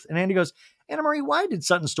truth. And Andy goes, Anna Marie, why did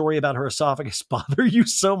Sutton's story about her esophagus bother you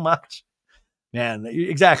so much? Man,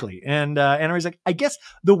 exactly. And Anna Marie's like, I guess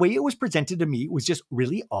the way it was presented to me was just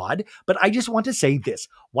really odd, but I just want to say this.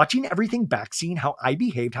 Watching everything back, seeing how I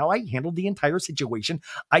behaved, how I handled the entire situation,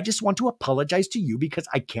 I just want to apologize to you because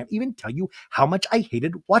I can't even tell you how much I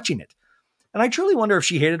hated watching it. And I truly wonder if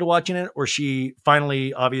she hated watching it or she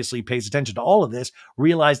finally obviously pays attention to all of this,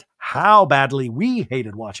 realized how badly we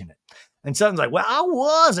hated watching it. And Sutton's like, well, I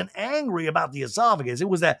wasn't angry about the esophagus. It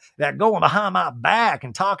was that going behind my back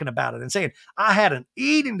and talking about it and saying I had an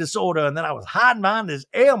eating disorder and then I was hiding behind this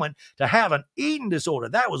ailment to have an eating disorder.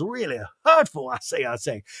 That was really hurtful, I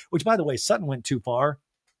say. Which, by the way, Sutton went too far.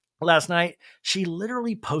 Last night, she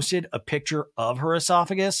literally posted a picture of her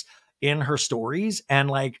esophagus in her stories. And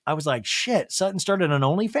like, I was like, shit, Sutton started an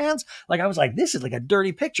OnlyFans. Like, I was like, this is like a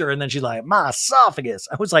dirty picture. And then she's like, my esophagus.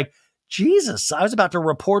 I was like, Jesus, I was about to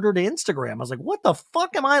report her to Instagram. I was like, what the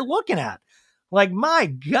fuck am I looking at? Like, my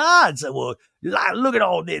God. So, well, look at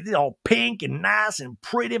all this, all pink and nice and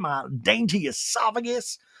pretty, my dainty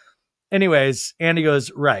esophagus. Anyways, Andy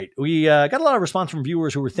goes, right. We got a lot of response from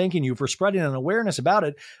viewers who were thanking you for spreading an awareness about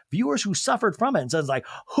it. Viewers who suffered from it and says like,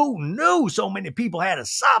 who knew so many people had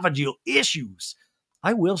esophageal issues?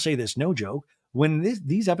 I will say this, no joke. when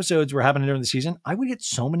these episodes were happening during the season, I would get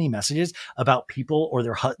so many messages about people or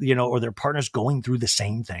their, or their partners going through the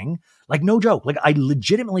same thing. Like, no joke. Like, I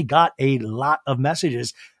legitimately got a lot of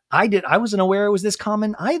messages. I wasn't aware it was this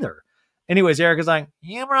common either. Anyways, Erica's like,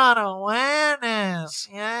 you brought awareness.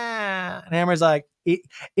 Yeah. And Amber's like,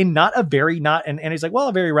 in not a very and he's like, well,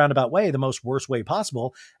 a very roundabout way, the most worst way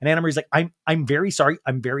possible. And Anna Marie's like, I'm very sorry.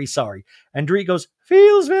 I'm very sorry. And Dorit goes,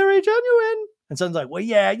 feels very genuine. And Sun's like, well,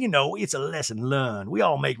 yeah, it's a lesson learned. We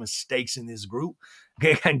all make mistakes in this group.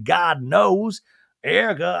 Okay, and God knows,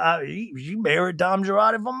 Erica, she married Dom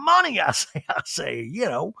Girardi for money. I say,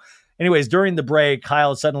 Anyways, during the break,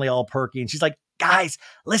 Kyle is suddenly all perky, and she's like, guys,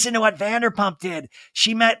 listen to what Vanderpump did.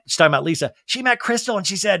 She's talking about Lisa. She met Crystal, and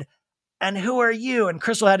she said, and who are you? And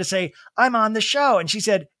Crystal had to say, I'm on the show. And she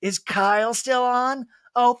said, is Kyle still on?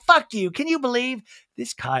 Oh, fuck you. Can you believe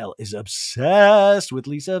this? Kyle is obsessed with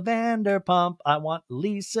Lisa Vanderpump. I want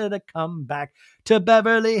Lisa to come back to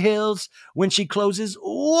Beverly Hills when she closes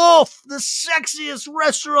Wolf, the sexiest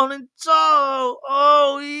restaurant in Tahoe.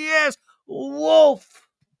 Oh, yes, Wolf.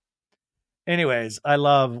 Anyways, I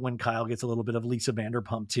love when Kyle gets a little bit of Lisa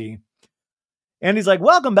Vanderpump tea. And he's like,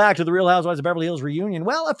 welcome back to the Real Housewives of Beverly Hills reunion.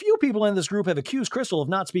 Well, a few people in this group have accused Crystal of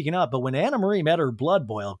not speaking up, but when Anna Marie met her blood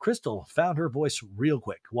boil, Crystal found her voice real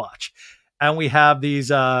quick. Watch. And we have these,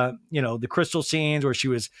 the Crystal scenes where she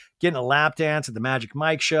was getting a lap dance at the Magic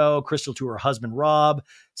Mike show. Crystal to her husband, Rob,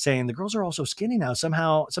 saying the girls are all so skinny now.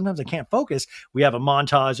 Sometimes I can't focus. We have a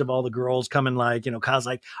montage of all the girls coming Kyle's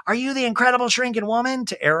like, are you the incredible shrinking woman?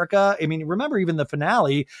 To Erica. I mean, remember even the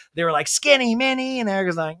finale, they were like skinny mini. And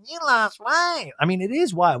Erica's like, you lost weight. I mean, it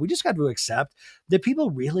is wild. We just got to accept that people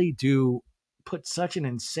really do put such an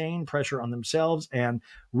insane pressure on themselves and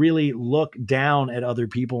really look down at other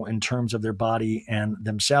people in terms of their body and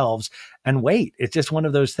themselves and weight. It's just one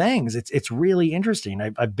of those things. It's really interesting.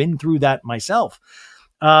 I've been through that myself.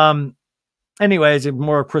 Anyways,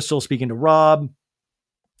 more Crystal speaking to Rob,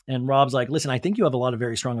 and Rob's like, listen, I think you have a lot of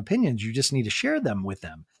very strong opinions. You just need to share them with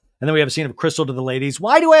them. And then we have a scene of Crystal to the ladies.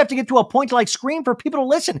 Why do I have to get to a point to scream for people to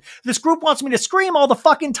listen? This group wants me to scream all the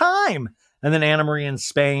fucking time. And then Anna Marie in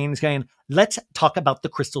Spain saying, let's talk about the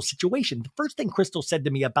Crystal situation. The first thing Crystal said to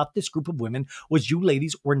me about this group of women was you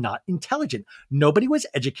ladies were not intelligent. Nobody was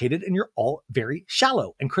educated and you're all very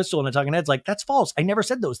shallow. And Crystal in the Talking Heads like, that's false. I never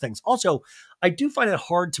said those things. Also, I do find it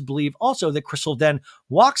hard to believe also that Crystal then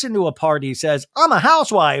walks into a party, says, I'm a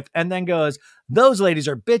housewife, and then goes, those ladies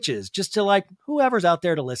are bitches, just to whoever's out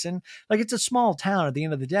there to listen. It's a small town at the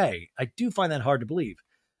end of the day. I do find that hard to believe.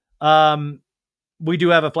 We do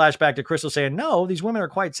have a flashback to Crystal saying, no, these women are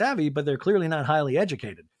quite savvy, but they're clearly not highly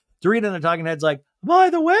educated. Dorit in the Talking Heads like,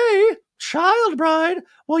 by the way, child bride,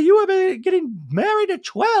 while you were getting married at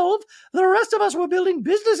 12, the rest of us were building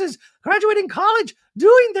businesses, graduating college,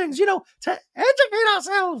 doing things, to educate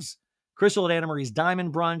ourselves. Crystal at Anna Marie's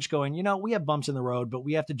Diamond Brunch going, we have bumps in the road, but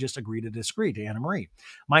we have to just agree to disagree to Anna Marie.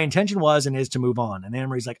 My intention was and is to move on. And Anna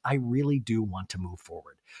Marie's like, I really do want to move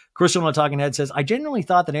forward. Crystal in the Talking Head says, I genuinely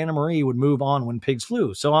thought that Anna Marie would move on when pigs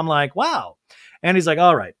flew. So I'm like, wow. And he's like,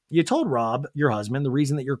 all right, you told Rob, your husband, the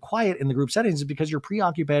reason that you're quiet in the group settings is because you're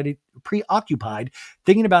preoccupied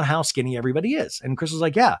thinking about how skinny everybody is. And Crystal's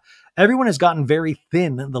like, yeah, everyone has gotten very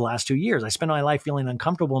thin the last 2 years. I spend my life feeling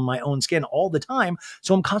uncomfortable in my own skin all the time.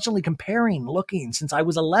 So I'm constantly comparing, looking since I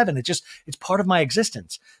was 11. It's part of my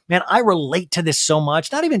existence. Man, I relate to this so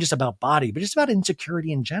much, not even just about body, but just about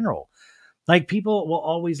insecurity in general. People will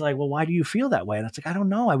always well, why do you feel that way? And it's I don't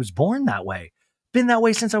know. I was born that way. Been that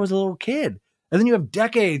way since I was a little kid. And then you have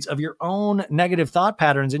decades of your own negative thought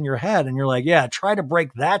patterns in your head. And you're like, yeah, try to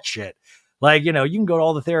break that shit. You can go to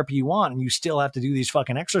all the therapy you want and you still have to do these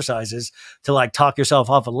fucking exercises to talk yourself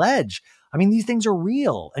off a ledge. I mean, these things are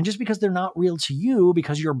real. And just because they're not real to you,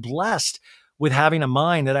 because you're blessed with having a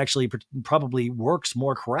mind that actually probably works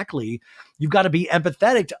more correctly, you've got to be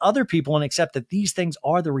empathetic to other people and accept that these things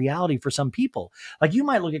are the reality for some people. You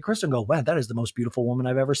might look at Kristen and go, wow, that is the most beautiful woman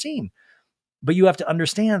I've ever seen. But you have to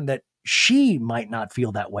understand that she might not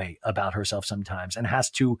feel that way about herself sometimes and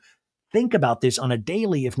has to think about this on a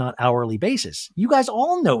daily, if not hourly basis. You guys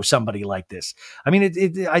all know somebody like this. I mean,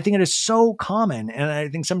 I think it is so common. And I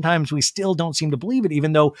think sometimes we still don't seem to believe it,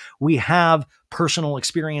 even though we have personal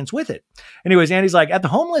experience with it. Anyways, Andy's like, at the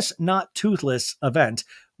Homeless Not Toothless event,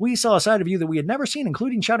 we saw a side of you that we had never seen,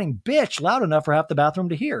 including shouting bitch loud enough for half the bathroom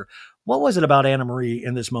to hear. What was it about Anna Marie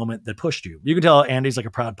in this moment that pushed you? You can tell Andy's like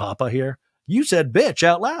a proud papa here. You said bitch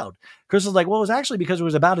out loud. Crystal's like, well, it was actually because it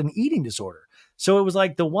was about an eating disorder. So it was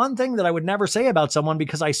the one thing that I would never say about someone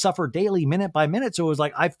because I suffer daily, minute by minute. So it was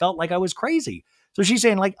I felt like I was crazy. So she's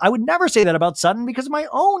saying I would never say that about Sutton because of my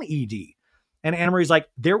own ED. And Anna Marie's like,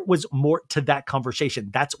 there was more to that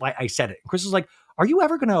conversation. That's why I said it. And Crystal's like, are you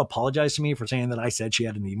ever going to apologize to me for saying that I said she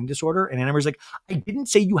had an eating disorder? And Anna Marie's like, I didn't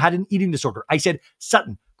say you had an eating disorder. I said,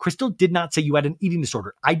 Sutton, Crystal did not say you had an eating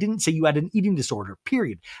disorder. I didn't say you had an eating disorder,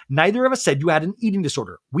 period. Neither of us said you had an eating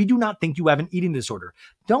disorder. We do not think you have an eating disorder.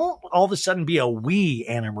 Don't all of a sudden be a we,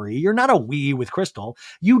 Anna Marie. You're not a we with Crystal.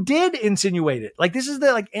 You did insinuate it. Like, this is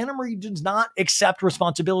the, like, Anna Marie does not accept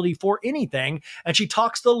responsibility for anything. And she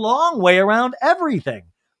talks the long way around everything.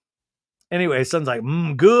 Anyway, Son's like,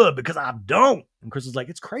 good, because I don't. And Crystal's like,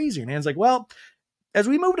 it's crazy. And Anne's like, well, as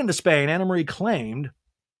we moved into Spain, Anna Marie claimed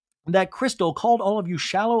that Crystal called all of you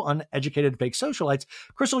shallow, uneducated fake socialites.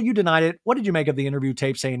 Crystal, you denied it. What did you make of the interview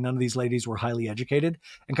tape saying none of these ladies were highly educated?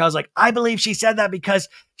 And Kyle's like, I believe she said that because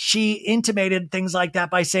she intimated things like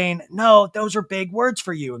that by saying, no, those are big words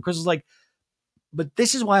for you. And Crystal's like, but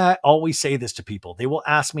this is why I always say this to people. They will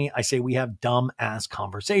ask me, I say, we have dumb ass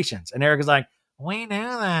conversations. And Erica's like, we knew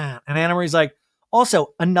that. And Anna Marie's like,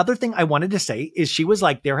 also, another thing I wanted to say is she was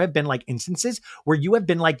like, there have been like instances where you have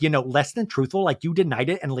been like, less than truthful, like you denied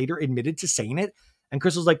it and later admitted to saying it. And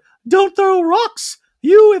Crystal's like, don't throw rocks.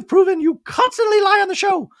 You have proven you constantly lie on the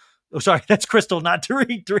show. Oh, sorry, that's Crystal, not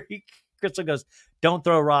Tariq. Crystal goes, don't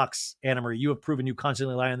throw rocks, Anna Marie. You have proven you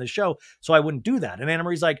constantly lie on the show, so I wouldn't do that. And Anna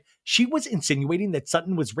Marie's like, she was insinuating that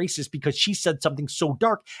Sutton was racist because she said something so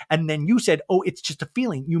dark. And then you said, oh, it's just a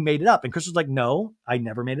feeling. You made it up. And Crystal's like, no, I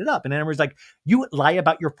never made it up. And Anna Marie's like, you lie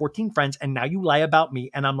about your 14 friends, and now you lie about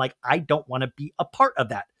me. And I'm like, I don't want to be a part of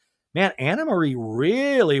that. Man, Anna Marie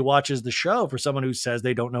really watches the show for someone who says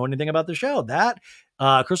they don't know anything about the show. That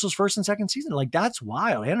Crystal's first and second season, like, that's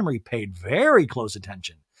wild. Anna Marie paid very close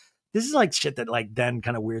attention. This is like shit that like then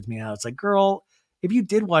kind of weirds me out. It's like, girl, if you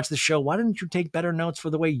did watch the show, why didn't you take better notes for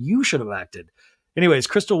the way you should have acted? Anyways,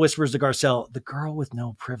 Crystal whispers to Garcelle, the girl with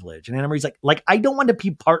no privilege. And Anna Marie's like, I don't want to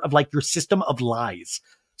be part of like your system of lies.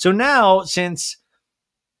 So now, since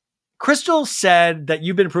Crystal said that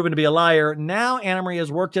you've been proven to be a liar, now Anna Marie has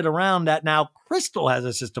worked it around that now Crystal has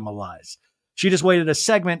a system of lies. She just waited a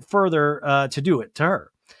segment further to do it to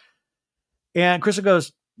her. And Crystal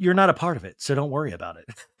goes, you're not a part of it, so don't worry about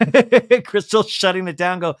it. Crystal shutting it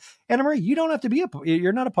down, go, Anna Marie, you don't have to be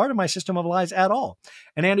you're not a part of my system of lies at all.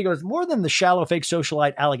 And Andy goes, more than the shallow fake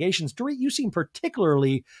socialite allegations, Dorit, you seem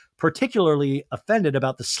particularly offended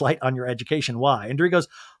about the slight on your education. Why? And Dorit goes,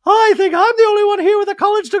 I think I'm the only one here with a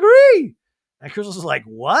college degree. And Crystal's like,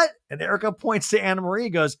 what? And Erica points to Anna Marie,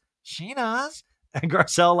 goes, she does. And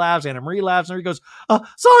Garcelle laughs, Anna Marie laughs, and he goes,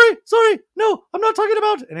 sorry, no, I'm not talking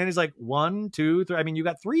about. And Andy's like, 1, 2, 3. I mean, you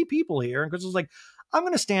got 3 people here. And Crystal's like, I'm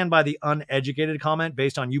going to stand by the uneducated comment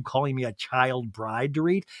based on you calling me a child bride,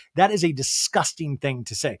 Dorit. That is a disgusting thing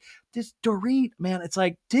to say. This Dorit, man, it's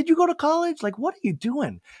like, did you go to college? Like, what are you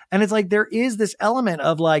doing? And it's like, there is this element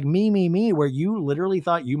of like me, where you literally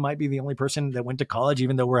thought you might be the only person that went to college,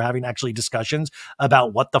 even though we're having actually discussions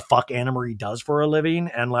about what the fuck Anna Marie does for a living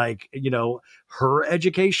and like, her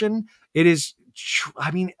education. It is,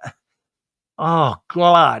 I mean, oh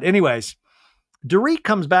God. Anyways, Dorit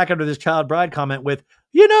comes back after this child bride comment with,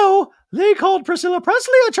 they called Priscilla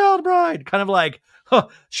Presley a child bride. Kind of like,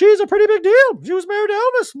 she's a pretty big deal. She was married to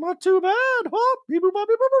Elvis. Not too bad. Huh? Beep, boop, boop,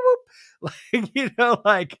 boop, boop.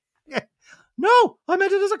 Like, no, I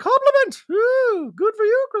meant it as a compliment. Ooh, good for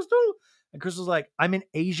you, Crystal. And Crystal's like, I'm an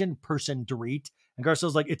Asian person, Dorit. And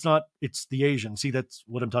Garcelle's like, it's the Asian. See, that's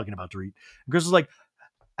what I'm talking about, Dorit. And Crystal's like,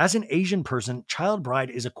 as an Asian person, child bride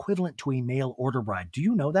is equivalent to a mail order bride. Do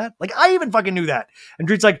you know that? Like, I even fucking knew that. And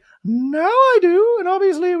Dorit's like, now I do. And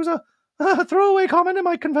obviously it was a throwaway comment in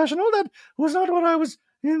my confessional. That was not what I was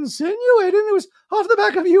insinuating. It was off the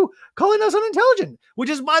back of you calling us unintelligent. Which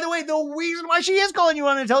is, by the way, the reason why she is calling you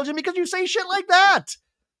unintelligent, because you say shit like that.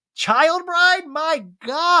 Child bride? My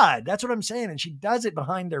God. That's what I'm saying. And she does it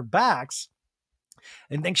behind their backs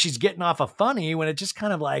and thinks she's getting off a funny when it just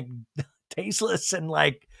kind of like tasteless and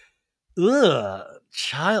like,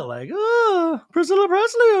 child, like, Priscilla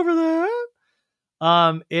Presley over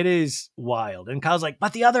there. It is wild. And Kyle's like,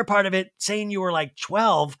 but the other part of it, saying you were like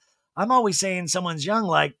 12, I'm always saying someone's young,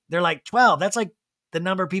 like they're like 12. That's like the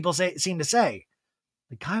number people seem to say.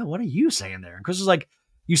 Like, Kyle, what are you saying there? And Chris was like,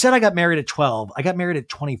 you said I got married at 12. I got married at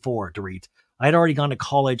 24, Dorit. I had already gone to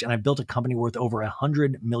college and I built a company worth over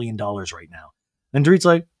 $100 million right now. And Dorit's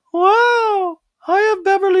like, wow, I have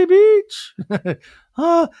Beverly Beach.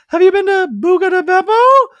 Have you been to Buca de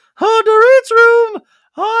Beppo? Dorit's room.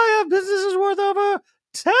 I have businesses worth over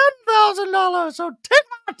 $10,000. So take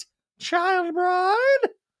that, child bride.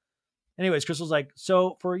 Anyways, Crystal's like,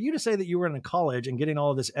 so for you to say that you were in a college and getting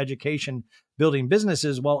all of this education building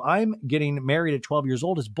businesses while I'm getting married at 12 years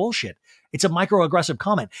old is bullshit. It's a microaggressive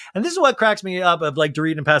comment. And this is what cracks me up of like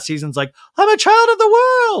Dorit in past seasons, like, I'm a child of the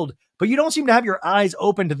world. But you don't seem to have your eyes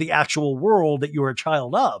open to the actual world that you're a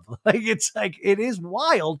child of. Like, it's like, it is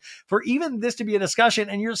wild for even this to be a discussion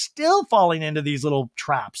and you're still falling into these little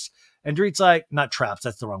traps. And Dorit's like, not traps,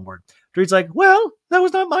 that's the wrong word. Dorit's like, well, that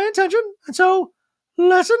was not my intention. And so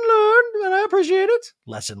lesson learned, and I appreciate it.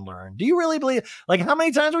 Lesson learned. Do you really believe? Like, how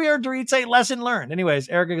many times we heard Dorit say lesson learned? Anyways,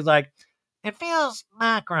 Erica is like, it feels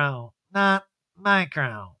macro, not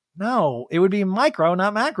micro. No, it would be micro,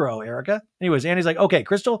 not macro, Erica. Anyways, Andy's like, okay,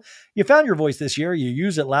 Crystal, you found your voice this year. You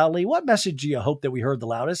use it loudly. What message do you hope that we heard the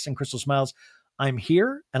loudest? And Crystal smiles, I'm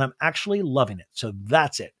here, and I'm actually loving it. So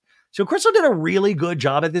that's it. So Crystal did a really good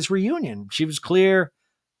job at this reunion. She was clear,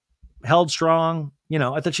 held strong. You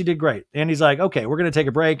know, I thought she did great. And he's like, okay, we're going to take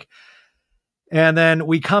a break. And then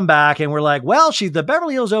we come back and we're like, well, she's the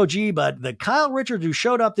Beverly Hills OG, but the Kyle Richards who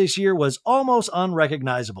showed up this year was almost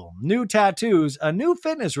unrecognizable. New tattoos, a new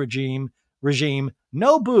fitness regime,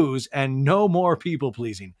 no booze, and no more people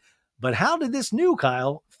pleasing. But how did this new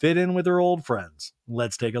Kyle fit in with her old friends?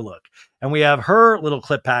 Let's take a look. And we have her little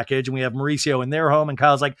clip package and we have Mauricio in their home. And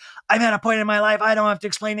Kyle's like, I'm at a point in my life I don't have to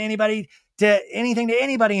explain to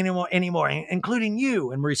anybody anymore, including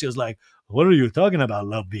you. And Mauricio's like, what are you talking about,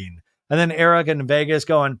 Love Bean? And then Eric in Vegas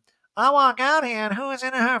going, I walk out here and who is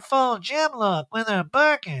in her full gym look with her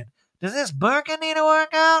Birkin? Does this Birkin need to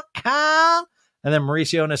work out, Kyle? And then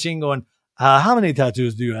Mauricio in a scene going, how many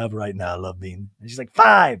tattoos do you have right now, Love Bean? And she's like,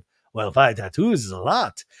 5. Well, 5 tattoos is a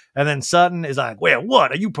lot. And then Sutton is like, well,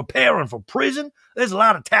 what? Are you preparing for prison? There's a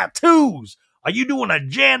lot of tattoos. Are you doing a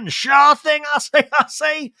Jen Shaw thing? I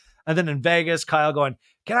say. And then in Vegas, Kyle going,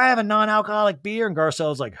 can I have a non-alcoholic beer? And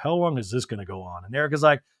Garcelle's like, how long is this going to go on? And Erica's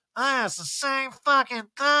like, it's the same fucking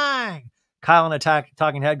thing. Kyle in a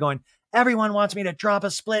talking head going, everyone wants me to drop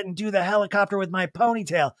a split and do the helicopter with my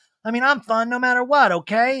ponytail. I mean, I'm fun no matter what,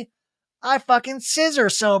 okay? I fucking scissor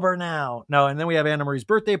sober now. No, and then we have Anna Marie's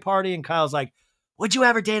birthday party, and Kyle's like, would you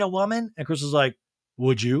ever date a woman? And Crystal's like,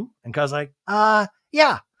 would you? And Kyle's like,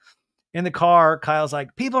 yeah. In the car, Kyle's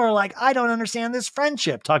like, people are like, I don't understand this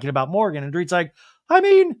friendship, talking about Morgan. And Dorit's like, I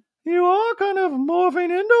mean, you are kind of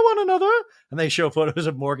morphing into one another. And they show photos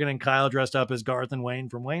of Morgan and Kyle dressed up as Garth and Wayne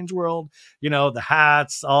from Wayne's World. You know, the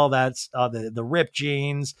hats, all that, the ripped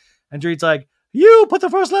jeans. And Dorit's like, you put the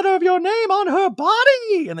first letter of your name on her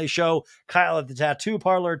body. And they show Kyle at the tattoo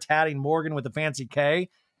parlor tatting Morgan with a fancy K.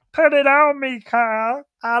 Put it on me, Kyle.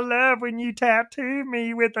 I love when you tattoo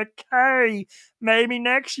me with a K. Maybe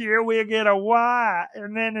next year we'll get a Y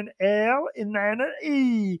and then an L and then an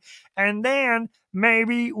E. And then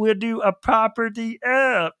maybe we'll do a property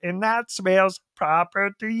up. And that spells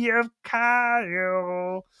property of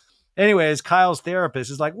Kyle. Anyways, Kyle's therapist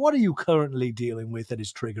is like, what are you currently dealing with that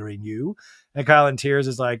is triggering you? And Kyle in tears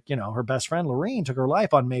is like, you know, her best friend Lorene took her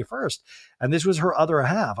life on May 1st. And this was her other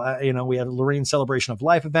half. We had a Lorene celebration of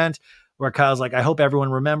life event where Kyle's like, I hope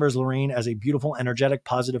everyone remembers Lorene as a beautiful, energetic,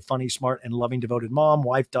 positive, funny, smart, and loving, devoted mom,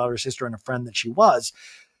 wife, daughter, sister, and a friend that she was.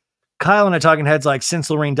 Kyle in a talking head's like, since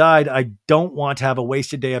Lorene died, I don't want to have a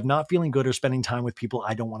wasted day of not feeling good or spending time with people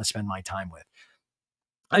I don't want to spend my time with.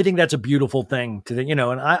 I think that's a beautiful thing to,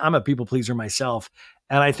 and I'm a people pleaser myself.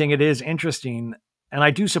 And I think it is interesting. And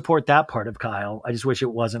I do support that part of Kyle. I just wish it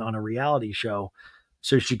wasn't on a reality show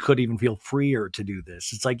so she could even feel freer to do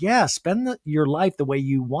this. It's like, yeah, spend your life the way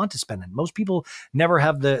you want to spend it. Most people never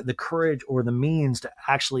have the courage or the means to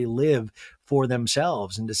actually live for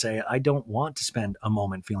themselves and to say, I don't want to spend a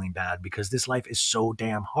moment feeling bad because this life is so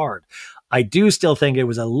damn hard. I do still think it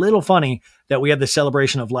was a little funny that we had the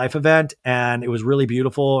celebration of life event and it was really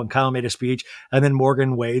beautiful and Kyle made a speech and then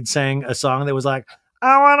Morgan Wade sang a song that was like,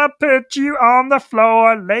 I want to put you on the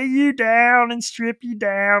floor, lay you down and strip you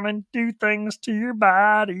down and do things to your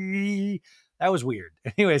body. That was weird.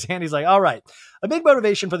 Anyways, Andy's like, all right. A big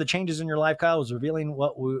motivation for the changes in your life, Kyle, was revealing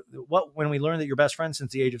when we learned that your best friend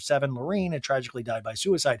since the age of 7, Lorene, had tragically died by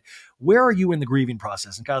suicide. Where are you in the grieving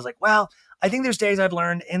process? And Kyle's like, well, I think there's days I've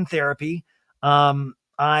learned in therapy.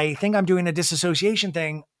 I think I'm doing a disassociation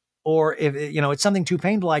thing. Or if, it's something too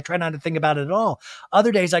painful, I try not to think about it at all.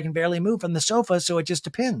 Other days I can barely move from the sofa. So it just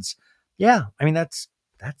depends. Yeah. I mean, that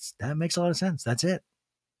makes a lot of sense. That's it.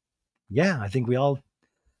 Yeah. I think we all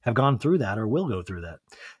have gone through that or will go through that.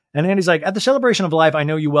 And Andy's like, at the celebration of life, I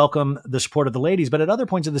know you welcome the support of the ladies, but at other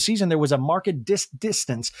points of the season, there was a marked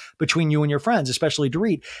distance between you and your friends, especially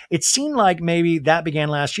Dorit. It seemed like maybe that began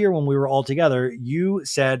last year when we were all together. You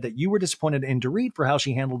said that you were disappointed in Dorit for how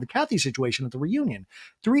she handled the Kathy situation at the reunion.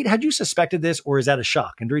 Dorit, had you suspected this, or is that a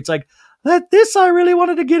shock? And Dorit's like, this I really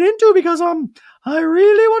wanted to get into because I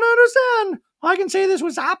really want to understand. I can say this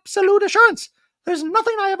with absolute assurance. There's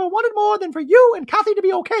nothing I ever wanted more than for you and Kathy to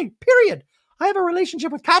be okay, period. I have a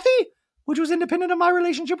relationship with Kathy, which was independent of my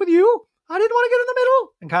relationship with you. I didn't want to get in the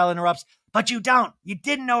middle. And Kyle interrupts, but you don't. You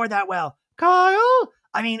didn't know her that well. Kyle,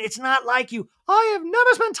 I mean, it's not like you. I have never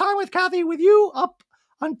spent time with Kathy with you up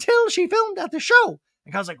until she filmed at the show.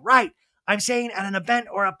 And Kyle's like, right. I'm saying at an event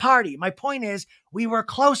or a party. My point is, we were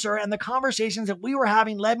closer, and the conversations that we were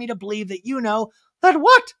having led me to believe that you know that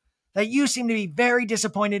what? That you seem to be very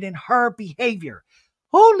disappointed in her behavior.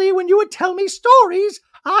 Only when you would tell me stories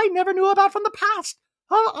I never knew about from the past.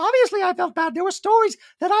 Obviously, I felt bad. There were stories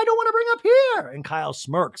that I don't want to bring up here. And Kyle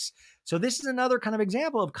smirks. So this is another kind of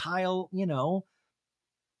example of Kyle,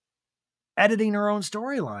 editing her own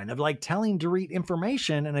storyline of like telling Dorit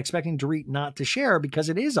information and expecting Dorit not to share because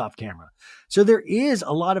it is off camera. So there is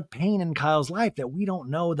a lot of pain in Kyle's life that we don't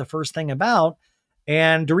know the first thing about.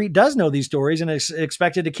 And Dorit does know these stories and is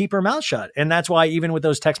expected to keep her mouth shut. And that's why even with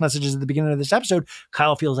those text messages at the beginning of this episode,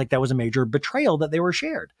 Kyle feels like that was a major betrayal that they were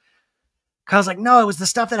shared. Kyle's like, no, it was the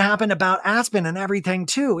stuff that happened about Aspen and everything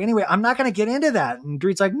too. Anyway, I'm not going to get into that. And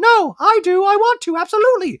Dorit's like, no, I do. I want to.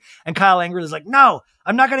 Absolutely. And Kyle angrily is like, no,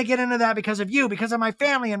 I'm not going to get into that because of you, because of my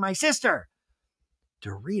family and my sister.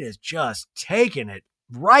 Dorit is just taking it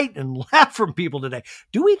right and left from people today.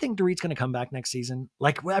 Do we think Dorit's going to come back next season?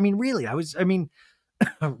 Like, I mean, really,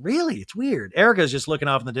 really, it's weird. Erica's just looking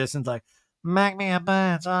off in the distance like, make me a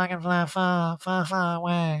bird so I can fly far, far, far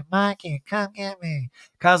away. Mikey, come get me.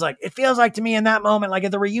 Kyle's like, it feels like to me in that moment, like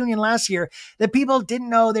at the reunion last year, that people didn't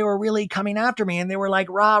know they were really coming after me and they were like,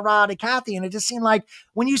 rah, rah to Kathy. And it just seemed like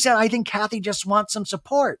when you said, I think Kathy just wants some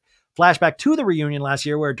support. Flashback to the reunion last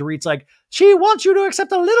year where Dorit's like, she wants you to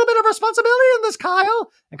accept a little bit of responsibility in this,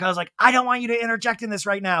 Kyle. And Kyle's like, I don't want you to interject in this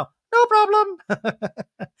right now. No problem.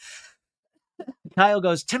 Kyle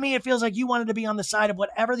goes, to me, it feels like you wanted to be on the side of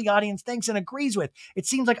whatever the audience thinks and agrees with. It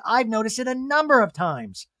seems like I've noticed it a number of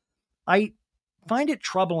times. I find it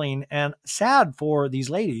troubling and sad for these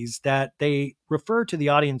ladies that they refer to the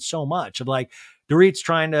audience so much of like, Dorit's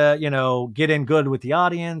trying to, get in good with the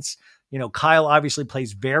audience. Kyle obviously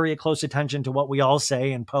pays very close attention to what we all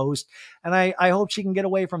say and post. And I hope she can get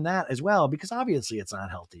away from that as well, because obviously it's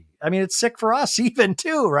not healthy. I mean, it's sick for us even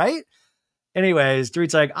too, right? Anyways,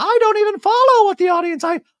 Dorit's like, I don't even follow what the audience,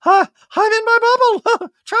 I'm in my bubble.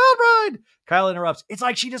 Child bride. Kyle interrupts. It's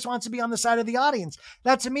like she just wants to be on the side of the audience.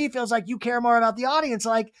 That to me feels like you care more about the audience.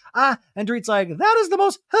 Like, and Dorit's like, that is the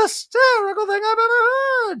most hysterical thing I've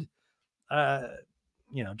ever heard.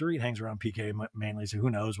 Dorit hangs around PK mainly, so who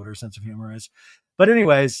knows what her sense of humor is. But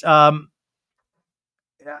anyways,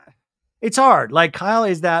 it's hard. Like Kyle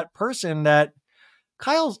is that person that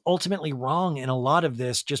Kyle's ultimately wrong in a lot of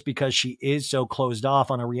this just because she is so closed off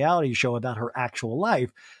on a reality show about her actual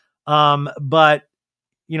life. But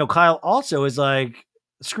Kyle also is like,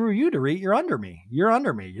 screw you, Dorit. You're under me. You're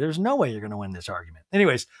under me. There's no way you're going to win this argument.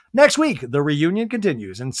 Anyways, next week, the reunion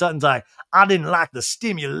continues. And Sutton's like, I didn't like the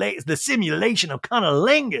simulation of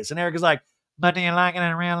cunnilingus. And Erica's like, but do you like it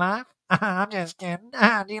in real life? I'm just kidding.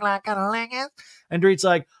 Do you like cunnilingus? And Dorit's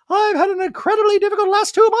like, I've had an incredibly difficult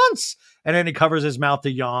last 2 months. And then he covers his mouth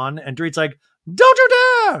to yawn. And Dorit's like, don't you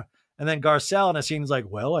dare. And then Garcelle and Assine's like,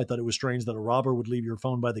 well, I thought it was strange that a robber would leave your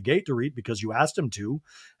phone by the gate, Dorit, because you asked him to.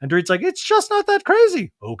 And Dorit's like, it's just not that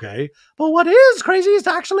crazy. Okay. But what is crazy is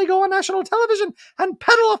to actually go on national television and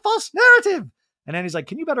peddle a false narrative. And then he's like,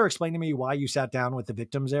 can you better explain to me why you sat down with the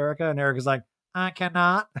victims, Erica? And Erica's like, I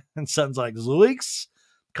cannot. And Sutton's like, Zoinks.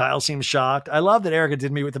 Kyle seems shocked. I love that Erica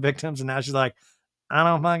did meet with the victims. And now she's like, I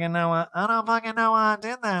don't fucking know why I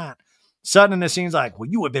did that. Sutton and Assine's like, well,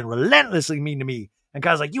 you have been relentlessly mean to me. And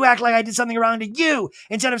Kyle's like, you act like I did something wrong to you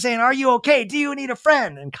instead of saying, are you okay? Do you need a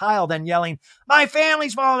friend? And Kyle then yelling, my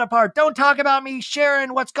family's falling apart. Don't talk about me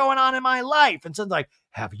sharing what's going on in my life. And Sutton's like,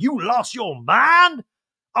 have you lost your mind?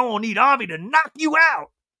 I won't need Avi to knock you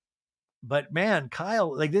out. But man,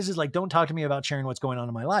 Kyle, like this is like, don't talk to me about sharing what's going on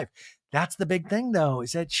in my life. That's the big thing though,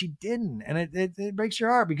 is that she didn't. And it breaks your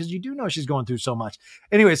heart because you do know she's going through so much.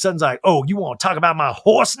 Anyway, Sutton's like, oh, you want to talk about my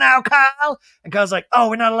horse now, Kyle? And Kyle's like, oh,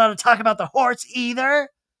 we're not allowed to talk about the horse either.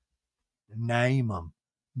 Name him.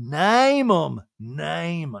 No,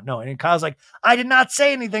 and Kyle's like, I did not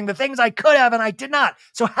say anything. The things I could have and I did not.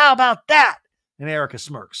 So how about that? And Erica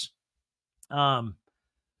smirks.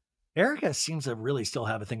 Erica seems to really still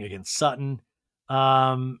have a thing against Sutton.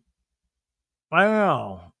 Um, I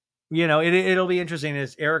don't know. It'll be interesting.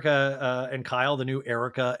 Is Erica and Kyle the new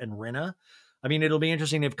Erica and Rinna? I mean, it'll be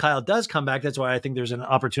interesting if Kyle does come back. That's why I think there's an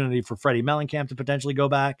opportunity for Freddie Mellencamp to potentially go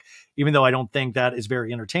back, even though I don't think that is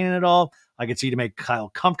very entertaining at all. I could see to make Kyle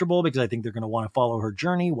comfortable because I think they're going to want to follow her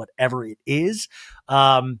journey, whatever it is.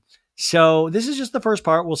 So this is just the first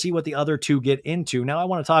part. We'll see what the other two get into. Now I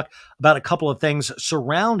want to talk about a couple of things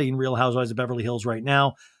surrounding Real Housewives of Beverly Hills right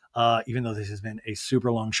now, even though this has been a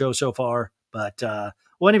super long show so far. But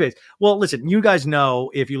anyways, listen, you guys know,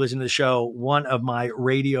 if you listen to the show, one of my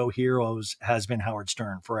radio heroes has been Howard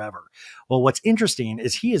Stern forever. Well, what's interesting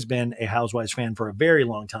is he has been a Housewives fan for a very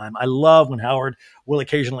long time. I love when Howard will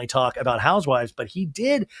occasionally talk about Housewives, but he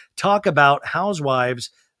did talk about Housewives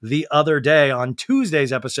the other day on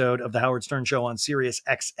Tuesday's episode of the Howard Stern Show on Sirius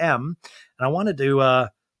XM. And I wanted to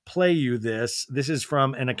play you this. This is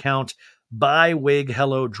from an account by Wig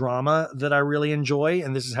Hello Drama that I really enjoy.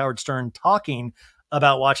 And this is Howard Stern talking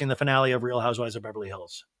about watching the finale of Real Housewives of Beverly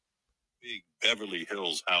Hills. Big Beverly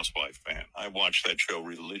Hills housewife fan. I watch that show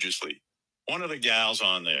religiously. One of the gals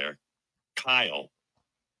on there, Kyle,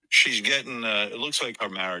 she's getting, it looks like her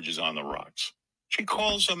marriage is on the rocks. She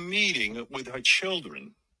calls a meeting with her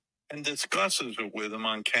children and discusses it with them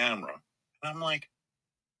on camera. And I'm like,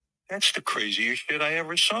 that's the craziest shit I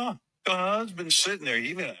ever saw. The husband's sitting there,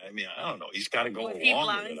 I don't know, he's got to go along with it.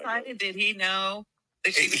 Was he blindsided? Did he know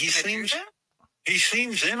that she was going to do that? He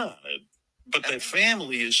seems in on it, but the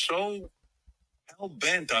family is so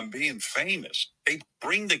hell-bent on being famous. They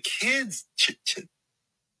bring the kids,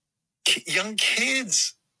 young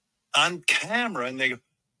kids, on camera, and they go,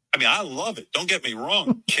 I love it. Don't get me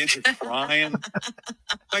wrong. Kids are crying.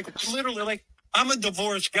 Literally, I'm a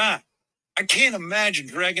divorced guy. I can't imagine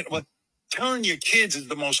telling your kids is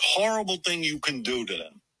the most horrible thing you can do to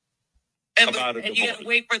them. And you got to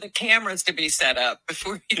wait for the cameras to be set up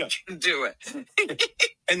before you can do it.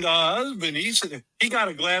 And the husband, he got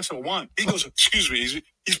a glass of wine. He goes, excuse me,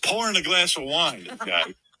 he's pouring a glass of wine, this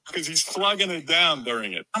guy, because he's slugging it down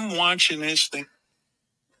during it. I'm watching this thing.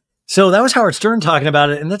 So that was Howard Stern talking about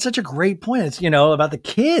it. And that's such a great point. It's, about the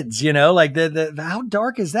kids, like how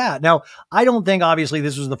dark is that? Now, I don't think obviously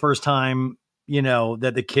this was the first time,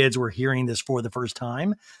 that the kids were hearing this for the first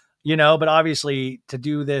time, but obviously to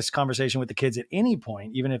do this conversation with the kids at any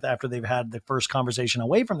point, even if after they've had the first conversation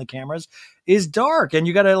away from the cameras, is dark. And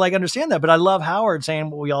you got to understand that. But I love Howard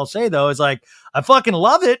saying what we all say, though, is like, I fucking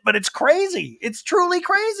love it, but it's crazy. It's truly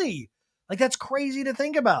crazy. That's crazy to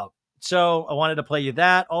think about. So I wanted to play you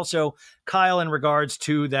that. Also, Kyle, in regards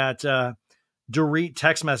to that Dorit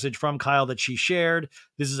text message from Kyle that she shared.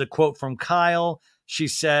 This is a quote from Kyle. She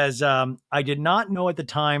says, I did not know at the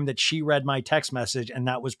time that she read my text message, and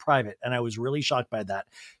that was private. And I was really shocked by that.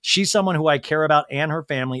 She's someone who I care about and her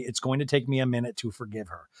family. It's going to take me a minute to forgive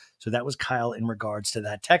her. So that was Kyle in regards to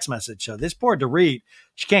that text message. So this poor Dorit,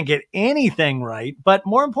 she can't get anything right. But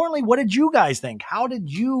more importantly, what did you guys think? How did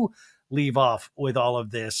you leave off with all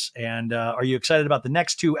of this? And are you excited about the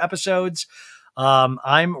next two episodes?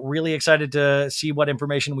 I'm really excited to see what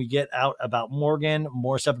information we get out about Morgan,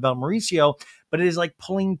 more stuff about Mauricio, but it is like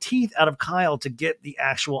pulling teeth out of Kyle to get the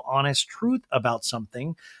actual honest truth about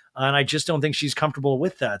something. And I just don't think she's comfortable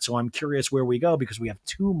with that. So I'm curious where we go because we have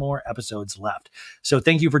 2 more episodes left. So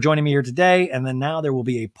thank you for joining me here today. And then now there will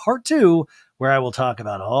be a part 2 where I will talk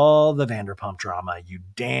about all the Vanderpump drama. You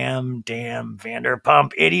damn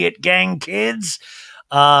Vanderpump idiot gang kids.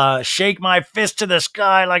 Shake my fist to the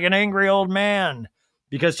sky like an angry old man,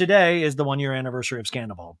 because today is the 1-year anniversary of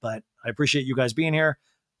Scandal. But I appreciate you guys being here,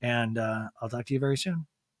 and I'll talk to you very soon.